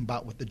talking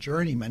about with the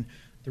journeyman,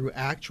 through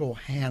actual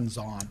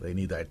hands-on. They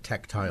need that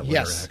tactile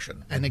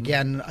interaction. And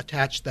again,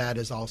 attached that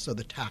is also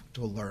the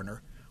tactile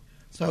learner.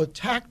 So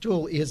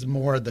tactile is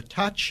more the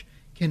touch,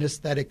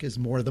 kinesthetic is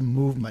more the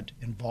movement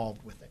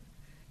involved with it.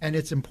 And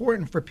it's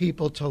important for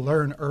people to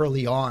learn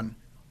early on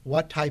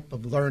what type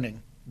of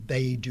learning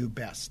they do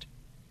best.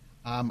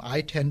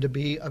 I tend to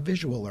be a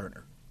visual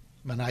learner,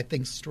 and I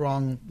think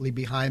strongly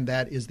behind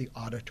that is the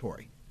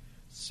auditory.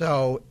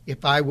 So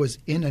if I was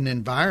in an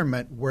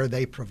environment where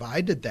they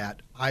provided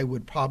that, I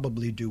would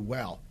probably do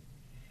well.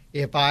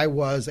 If I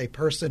was a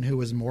person who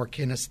was more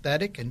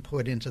kinesthetic and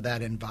put into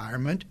that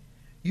environment,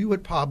 you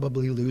would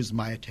probably lose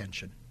my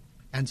attention.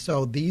 And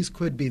so these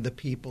could be the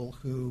people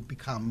who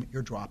become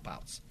your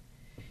dropouts.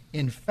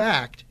 In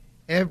fact,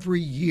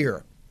 every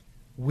year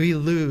we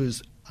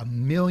lose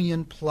 1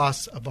 million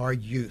plus of our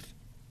youth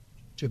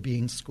to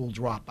being school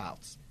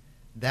dropouts.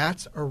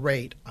 That's a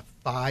rate of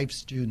 5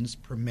 students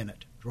per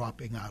minute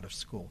dropping out of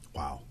school.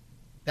 Wow.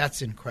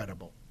 That's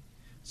incredible.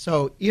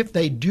 So if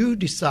they do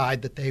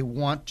decide that they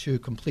want to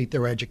complete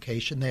their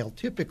education, they'll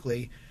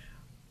typically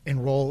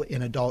enroll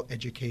in adult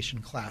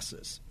education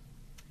classes.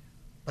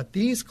 But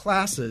these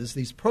classes,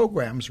 these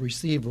programs,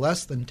 receive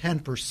less than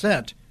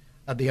 10%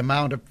 of the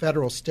amount of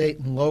federal, state,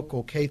 and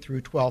local K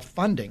through 12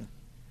 funding,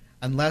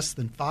 and less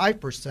than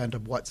 5%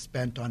 of what's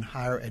spent on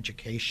higher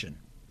education.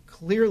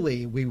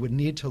 Clearly, we would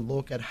need to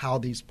look at how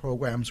these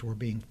programs were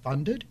being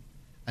funded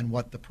and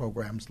what the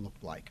programs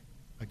looked like.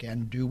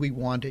 Again, do we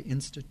want to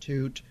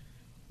institute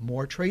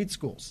more trade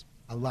schools,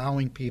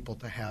 allowing people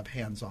to have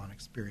hands-on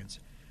experience?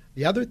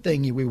 The other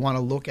thing we want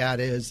to look at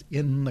is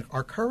in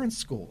our current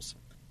schools,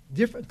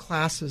 different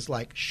classes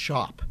like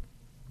shop.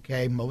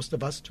 Okay, most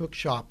of us took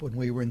shop when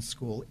we were in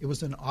school. It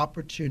was an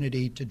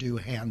opportunity to do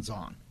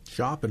hands-on.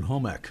 Shop and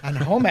home ec. And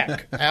home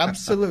ec,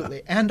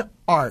 absolutely. And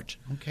art,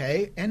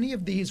 okay? Any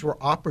of these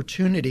were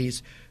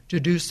opportunities to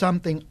do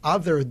something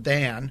other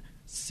than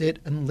sit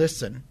and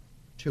listen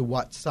to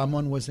what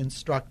someone was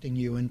instructing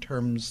you in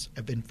terms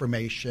of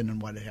information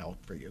and what it held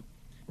for you.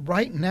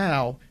 Right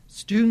now,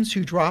 students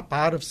who drop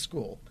out of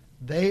school,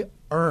 they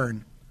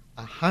earn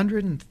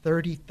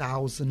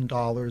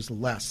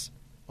 $130,000 less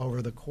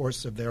over the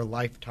course of their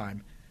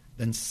lifetime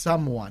than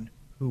someone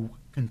who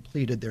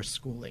completed their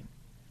schooling.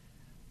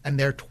 And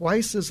they're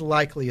twice as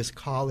likely as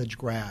college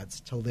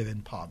grads to live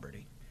in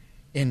poverty.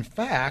 In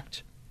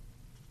fact,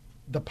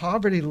 the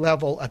poverty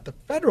level at the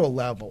federal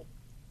level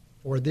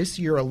for this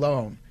year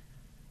alone,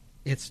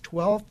 it's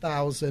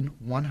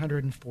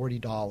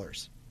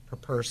 $12,140 per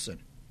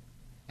person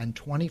and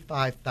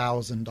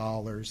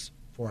 $25,000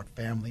 for a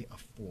family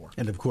of four.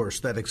 And, of course,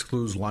 that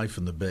excludes life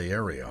in the Bay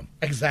Area.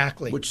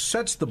 Exactly. Which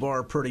sets the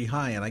bar pretty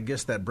high, and I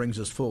guess that brings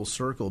us full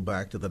circle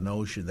back to the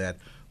notion that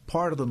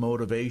part of the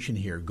motivation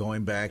here,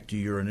 going back to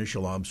your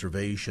initial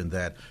observation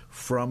that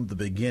from the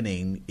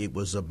beginning it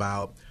was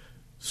about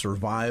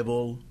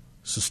survival,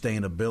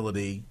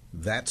 sustainability.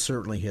 That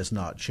certainly has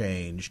not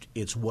changed.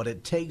 It's what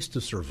it takes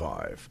to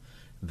survive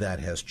that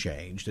has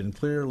changed. And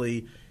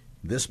clearly,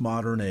 this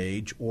modern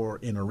age, or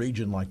in a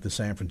region like the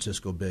San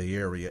Francisco Bay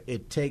Area,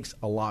 it takes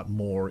a lot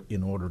more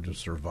in order to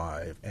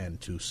survive and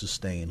to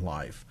sustain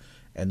life.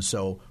 And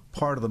so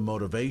part of the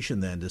motivation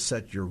then to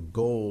set your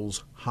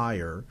goals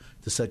higher,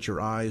 to set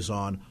your eyes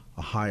on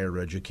a higher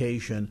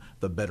education,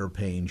 the better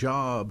paying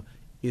job,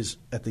 is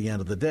at the end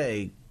of the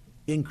day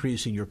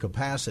increasing your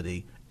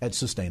capacity at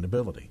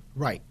sustainability.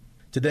 Right.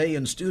 Today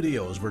in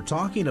studios, we're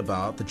talking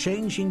about the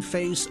changing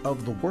face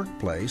of the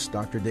workplace.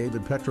 Dr.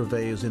 David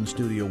Petrové is in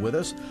studio with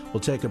us. We'll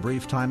take a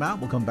brief time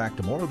out. We'll come back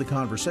to more of the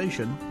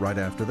conversation right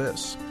after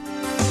this.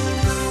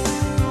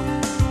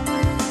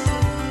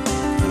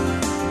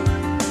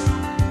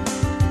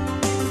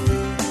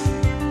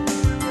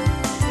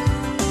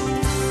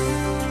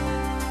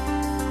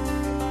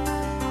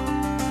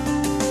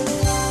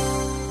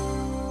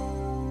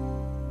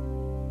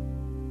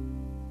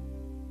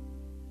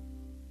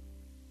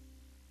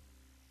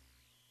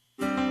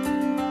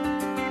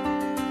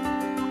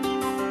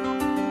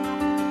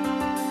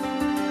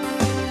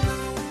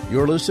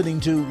 You're listening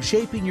to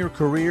Shaping Your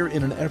Career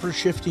in an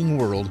Ever-Shifting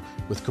World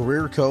with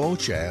career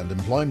coach and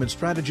employment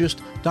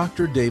strategist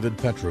Dr. David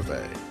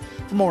Petrové.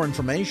 For more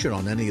information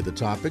on any of the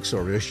topics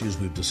or issues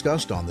we've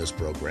discussed on this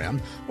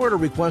program, or to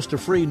request a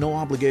free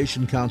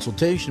no-obligation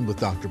consultation with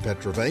Dr.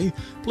 Petrové,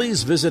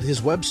 please visit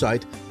his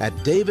website at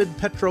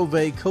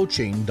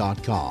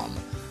davidpetrovecoaching.com.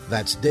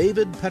 That's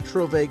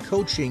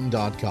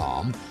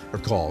davidpetrovecoaching.com, or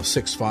call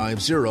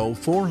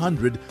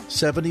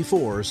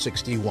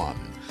 650-400-7461.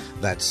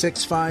 That's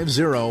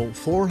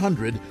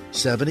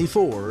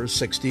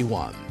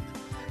 650-400-7461.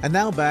 And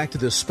now back to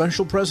this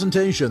special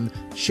presentation,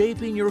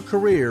 Shaping Your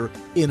Career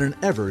in an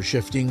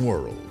Ever-Shifting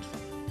World.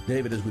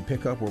 David, as we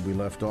pick up where we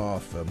left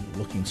off,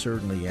 looking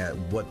certainly at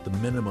what the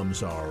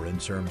minimums are in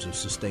terms of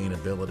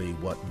sustainability,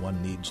 what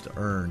one needs to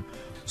earn.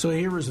 So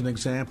here is an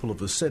example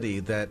of a city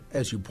that,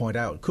 as you point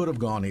out, could have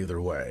gone either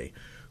way,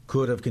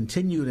 could have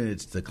continued in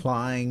its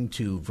decline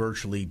to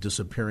virtually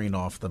disappearing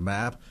off the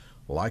map,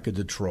 like a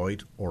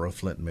Detroit or a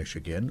Flint,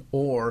 Michigan,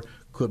 or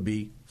could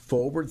be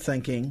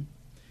forward-thinking,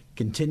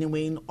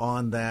 continuing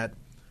on that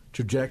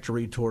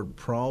trajectory toward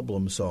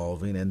problem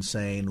solving and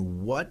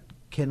saying, what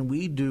can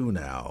we do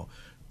now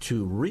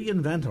to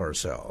reinvent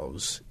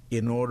ourselves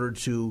in order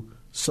to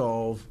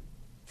solve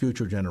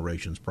future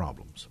generations'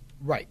 problems?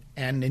 Right.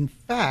 And in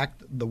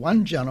fact, the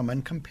one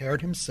gentleman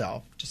compared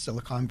himself to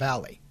Silicon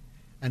Valley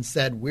and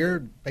said, we're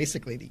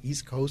basically the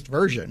East Coast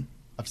version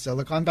of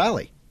Silicon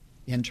Valley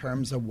in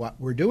terms of what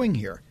we're doing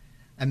here.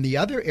 And the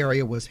other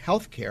area was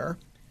healthcare,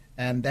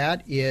 and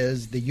that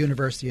is the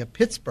University of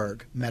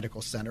Pittsburgh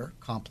Medical Center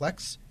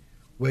complex,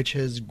 which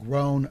has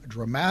grown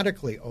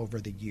dramatically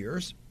over the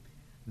years.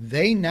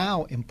 They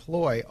now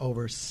employ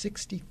over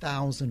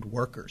 60,000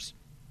 workers.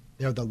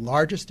 They're the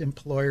largest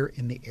employer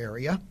in the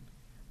area.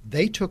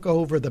 They took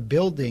over the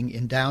building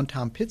in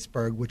downtown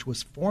Pittsburgh, which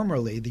was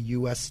formerly the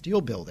U.S. Steel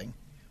Building,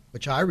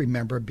 which I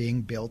remember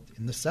being built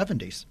in the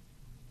 70s.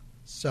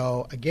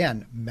 So,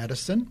 again,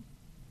 medicine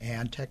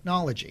and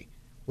technology.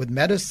 With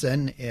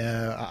medicine,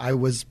 I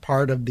was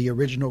part of the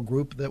original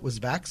group that was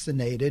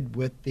vaccinated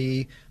with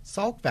the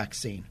Salk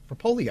vaccine for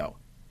polio,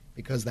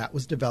 because that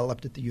was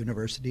developed at the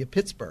University of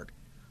Pittsburgh.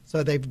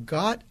 So they've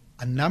got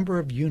a number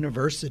of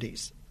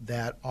universities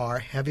that are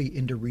heavy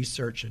into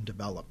research and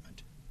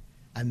development.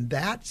 And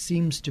that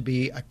seems to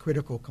be a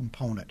critical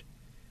component.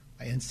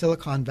 In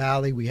Silicon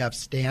Valley, we have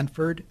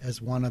Stanford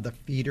as one of the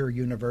feeder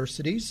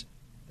universities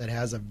that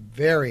has a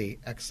very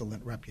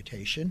excellent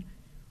reputation.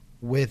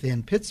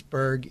 Within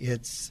Pittsburgh,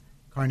 it's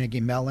Carnegie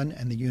Mellon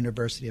and the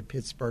University of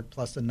Pittsburgh,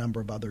 plus a number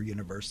of other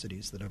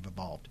universities that have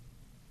evolved.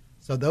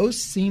 So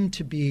those seem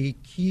to be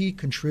key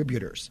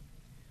contributors.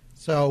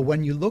 So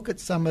when you look at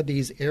some of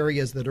these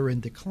areas that are in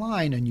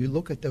decline and you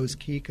look at those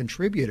key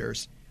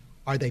contributors,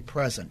 are they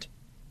present?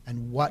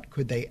 And what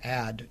could they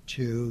add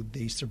to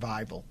the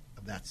survival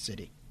of that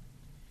city?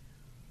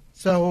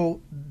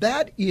 So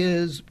that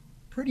is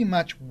pretty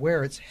much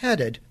where it's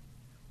headed.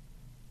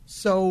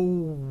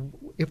 So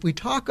if we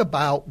talk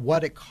about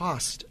what it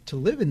costs to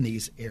live in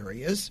these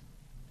areas,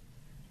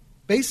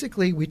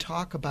 basically we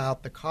talk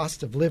about the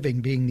cost of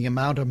living being the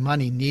amount of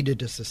money needed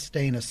to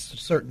sustain a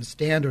certain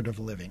standard of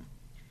living.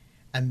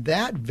 And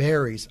that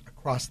varies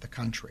across the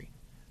country.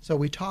 So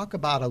we talk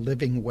about a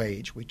living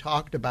wage. We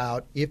talked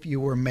about if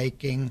you were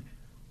making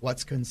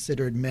what's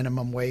considered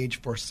minimum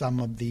wage for some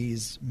of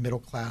these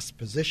middle-class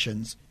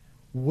positions,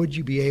 would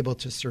you be able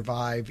to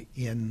survive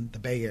in the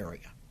Bay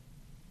Area?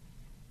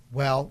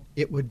 Well,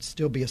 it would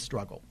still be a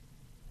struggle.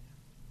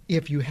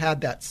 If you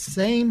had that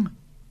same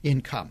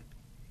income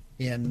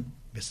in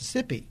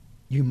Mississippi,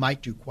 you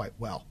might do quite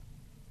well.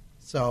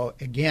 So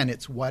again,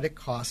 it's what it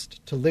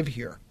costs to live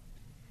here.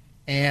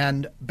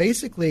 And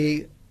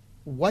basically,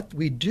 what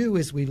we do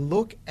is we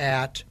look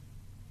at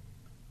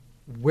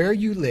where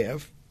you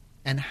live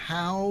and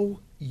how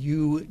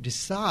you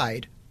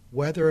decide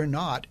whether or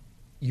not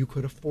you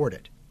could afford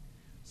it.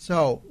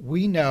 So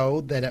we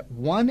know that at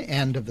one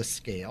end of the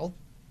scale,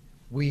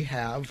 we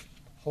have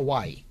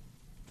Hawaii.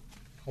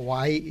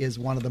 Hawaii is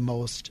one of the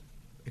most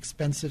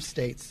expensive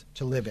states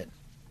to live in.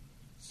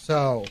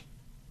 So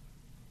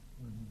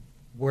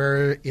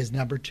where is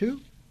number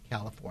two?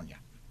 California.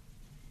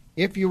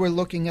 If you were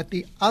looking at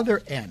the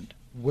other end,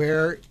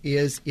 where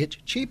is it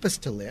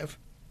cheapest to live?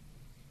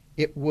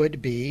 It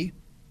would be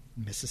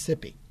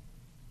Mississippi.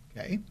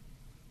 Okay?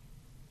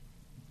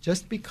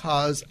 Just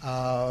because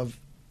of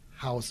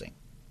housing,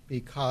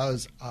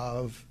 because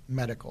of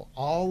medical,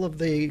 all of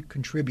the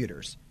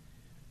contributors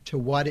to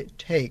what it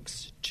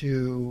takes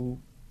to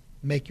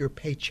make your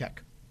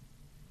paycheck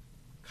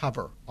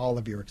cover all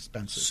of your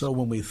expenses. So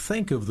when we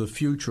think of the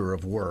future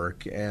of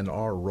work and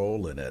our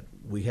role in it,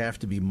 we have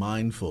to be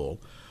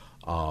mindful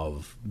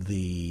of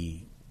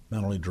the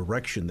not only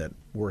direction that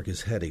work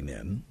is heading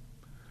in,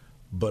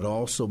 but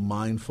also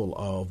mindful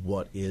of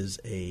what is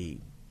a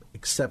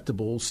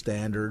acceptable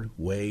standard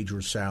wage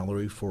or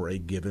salary for a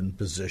given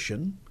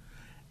position,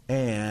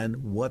 and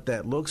what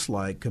that looks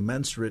like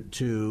commensurate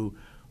to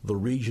the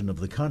region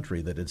of the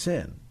country that it's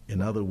in.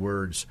 In other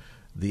words,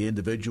 the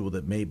individual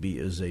that maybe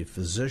is a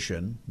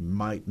physician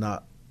might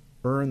not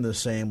earn the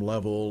same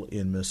level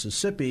in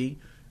Mississippi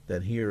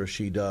that he or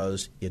she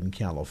does in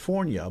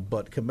California,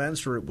 but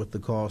commensurate with the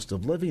cost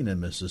of living in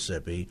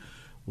Mississippi,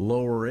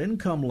 lower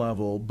income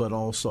level, but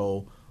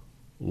also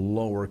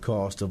lower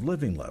cost of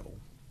living level.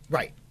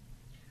 Right.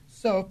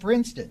 So, for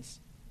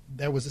instance,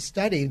 there was a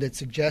study that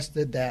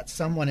suggested that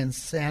someone in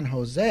San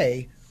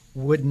Jose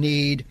would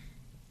need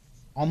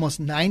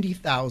almost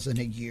 $90,000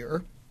 a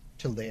year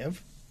to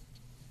live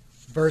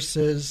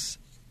versus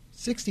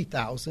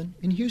 $60,000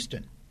 in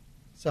Houston.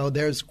 So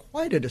there's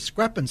quite a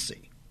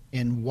discrepancy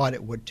in what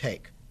it would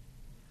take.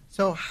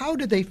 So how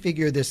do they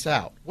figure this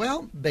out?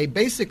 Well, they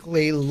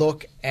basically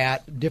look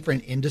at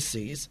different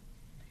indices,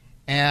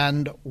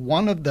 and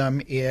one of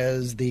them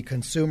is the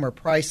Consumer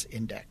Price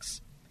Index.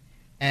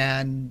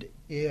 And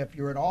if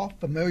you're at all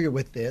familiar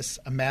with this,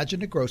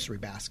 imagine a grocery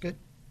basket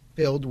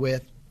filled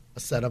with a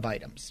set of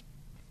items.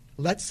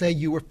 Let's say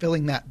you were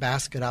filling that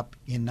basket up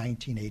in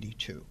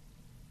 1982,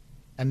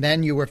 and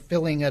then you were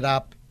filling it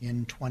up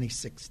in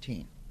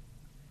 2016.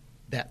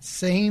 That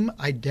same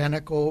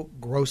identical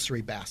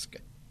grocery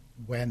basket,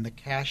 when the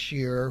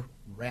cashier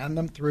ran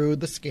them through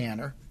the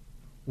scanner,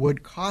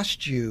 would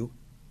cost you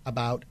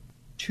about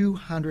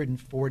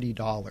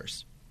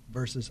 $240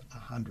 versus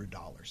 $100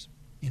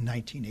 in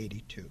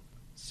 1982.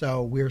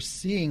 So we're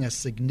seeing a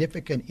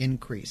significant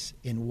increase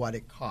in what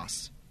it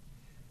costs.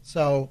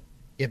 So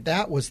if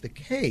that was the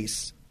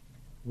case,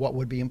 what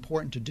would be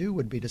important to do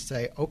would be to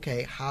say,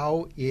 okay,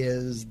 how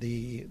is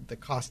the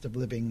cost of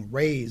living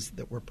raise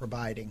that we're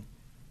providing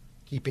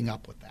keeping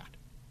up with that?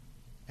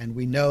 And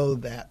we know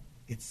that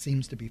it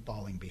seems to be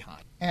falling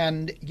behind.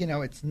 And, you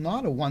know, it's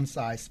not a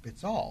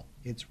one-size-fits-all.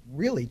 It's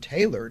really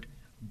tailored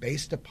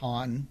based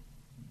upon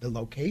the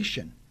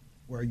location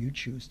where you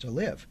choose to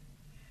live.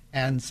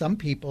 And some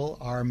people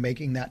are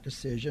making that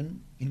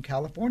decision in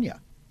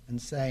California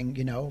and saying,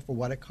 you know, for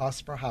what it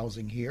costs for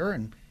housing here,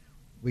 and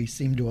we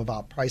seem to have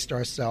outpriced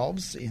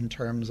ourselves in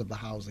terms of the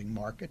housing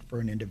market for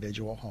an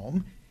individual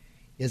home,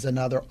 is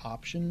another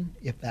option,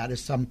 if that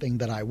is something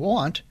that I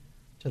want,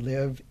 to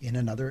live in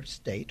another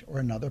state or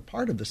another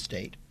part of the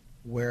state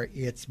where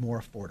it's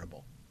more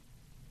affordable.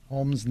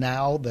 Homes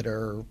now that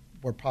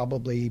were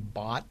probably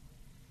bought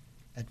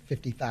at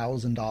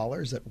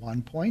 $50,000 at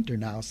one point are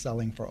now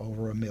selling for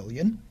over $1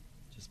 million,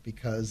 just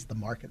because the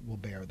market will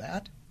bear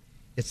that.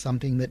 It's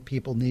something that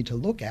people need to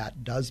look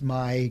at. Does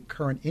my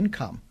current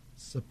income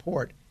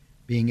support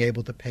being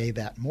able to pay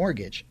that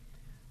mortgage?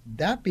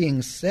 That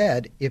being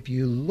said, if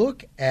you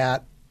look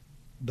at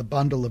the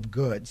bundle of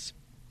goods,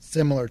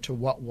 similar to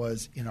what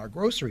was in our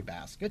grocery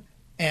basket,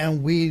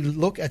 and we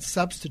look at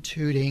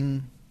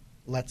substituting,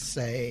 let's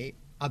say,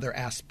 other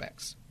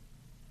aspects.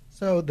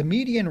 So the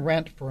median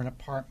rent for an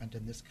apartment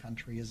in this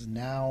country is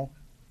now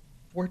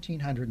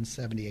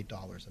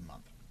 $1,478 a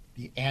month.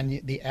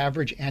 The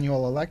average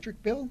annual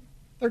electric bill,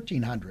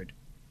 $1,300.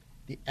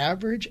 The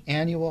average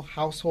annual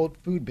household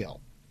food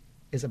bill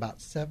is about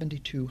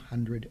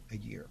 $7,200 a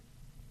year.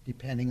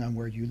 Depending on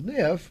where you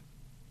live,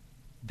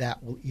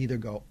 that will either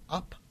go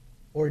up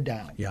or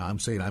down. Yeah, I'm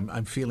saying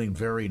I'm feeling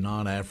very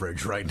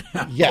non-average right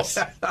now. Yes.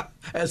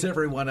 As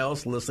everyone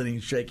else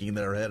listening, shaking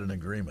their head in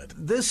agreement.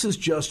 This is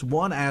just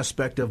one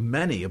aspect of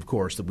many, of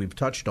course, that we've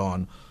touched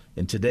on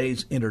in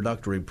today's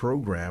introductory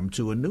program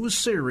to a new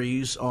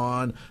series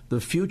on the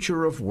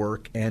future of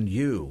work and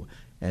you.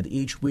 And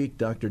each week,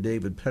 Dr.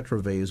 David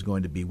Petrove is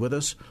going to be with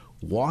us,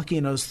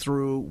 walking us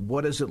through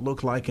what does it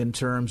look like in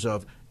terms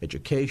of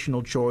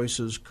educational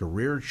choices,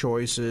 career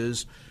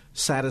choices,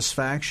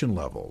 satisfaction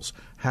levels.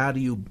 How do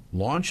you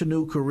launch a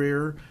new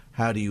career?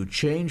 How do you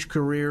change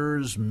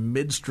careers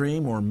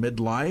midstream or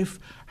midlife?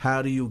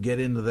 How do you get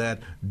into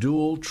that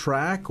dual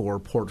track or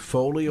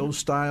portfolio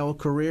style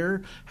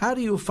career? How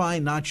do you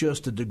find not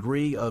just a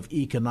degree of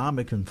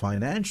economic and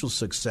financial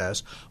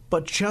success,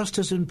 but just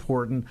as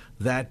important,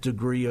 that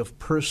degree of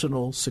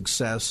personal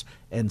success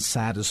and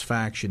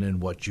satisfaction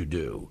in what you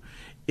do?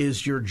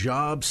 Is your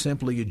job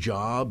simply a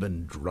job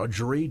and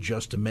drudgery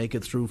just to make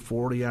it through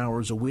 40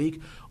 hours a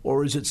week?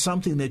 Or is it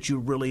something that you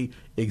really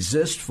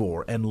exist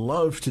for and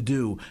love to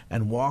do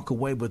and walk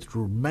away with a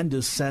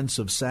tremendous sense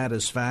of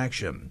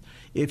satisfaction?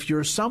 If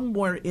you're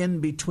somewhere in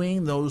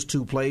between those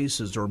two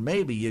places, or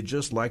maybe you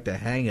just like to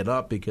hang it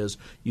up because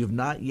you've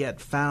not yet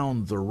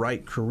found the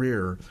right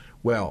career,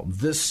 well,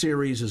 this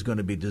series is going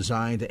to be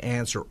designed to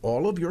answer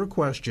all of your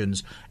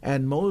questions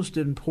and, most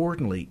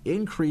importantly,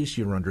 increase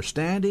your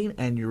understanding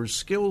and your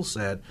skill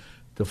set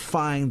to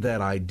find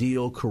that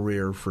ideal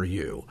career for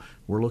you.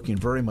 We're looking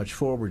very much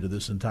forward to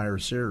this entire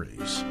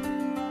series.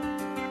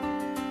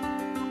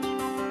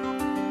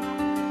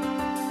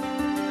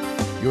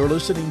 You're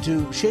listening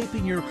to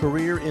Shaping Your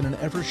Career in an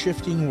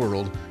Ever-Shifting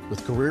World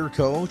with career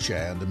coach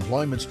and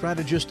employment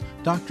strategist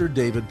Dr.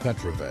 David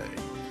Petrove.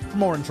 For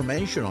more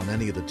information on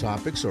any of the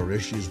topics or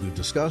issues we've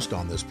discussed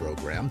on this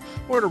program,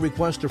 or to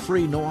request a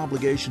free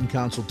no-obligation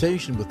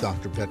consultation with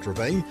Dr.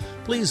 Petrove,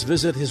 please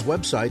visit his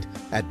website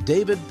at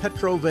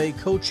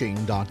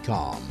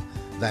davidpetrovecoaching.com.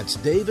 That's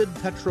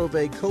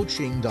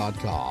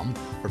davidpetrovecoaching.com,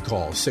 or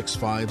call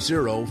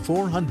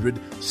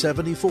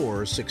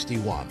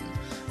 650-400-7461.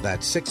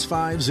 That's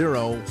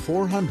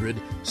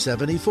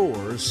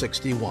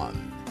 650-400-7461.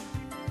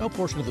 No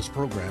portion of this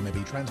program may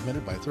be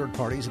transmitted by third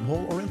parties in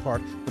whole or in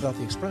part without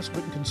the express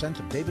written consent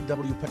of David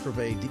W. Petrove,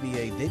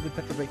 DBA, David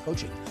Petrove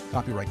Coaching.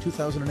 Copyright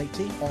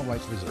 2018, all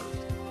rights reserved.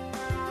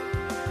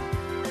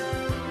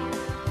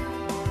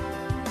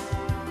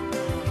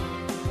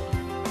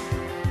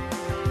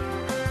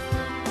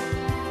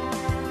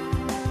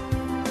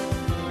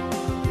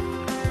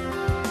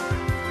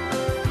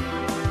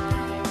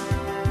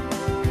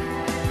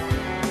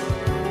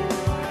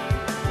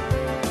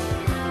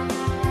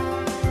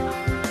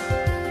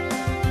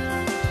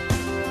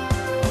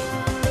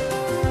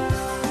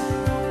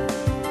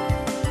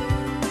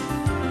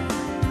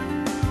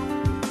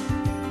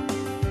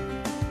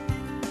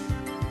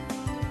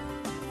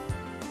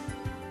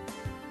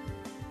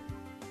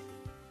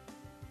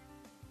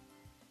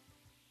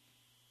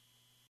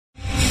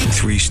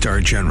 Three-star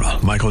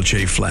General Michael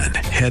J. Flynn,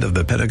 head of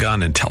the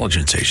Pentagon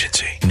Intelligence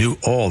Agency, knew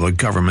all the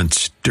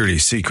government's dirty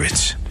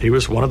secrets. He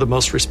was one of the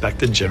most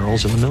respected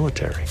generals in the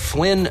military.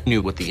 Flynn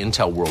knew what the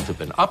intel world had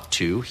been up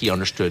to. He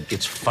understood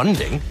its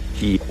funding.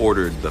 He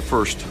ordered the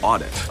first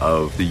audit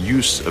of the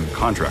use of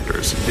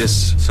contractors.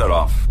 This set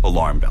off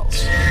alarm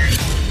bells.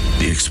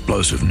 The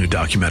explosive new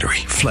documentary,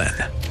 Flynn,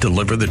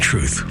 Deliver the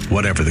Truth,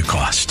 Whatever the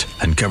Cost,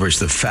 uncovers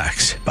the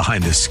facts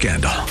behind this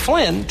scandal.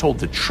 Flynn told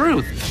the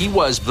truth. He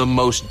was the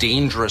most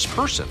dangerous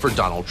person for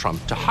Donald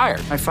Trump to hire.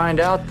 I find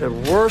out the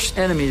worst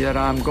enemy that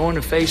I'm going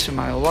to face in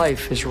my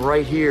life is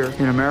right here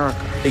in America.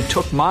 They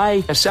took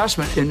my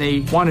assessment and they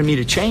wanted me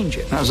to change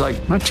it. And I was like,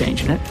 I'm not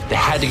changing it. They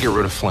had to get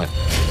rid of Flynn.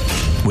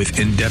 With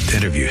in-depth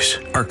interviews,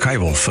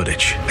 archival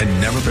footage,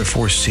 and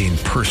never-before-seen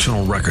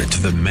personal records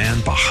of the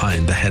man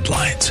behind the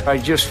headlines. I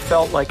just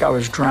felt like I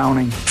was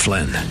drowning.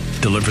 Flynn,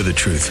 Deliver the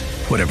Truth,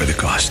 Whatever the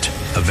Cost.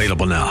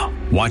 Available now.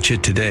 Watch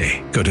it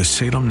today. Go to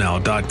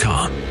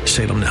salemnow.com.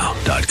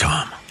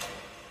 salemnow.com.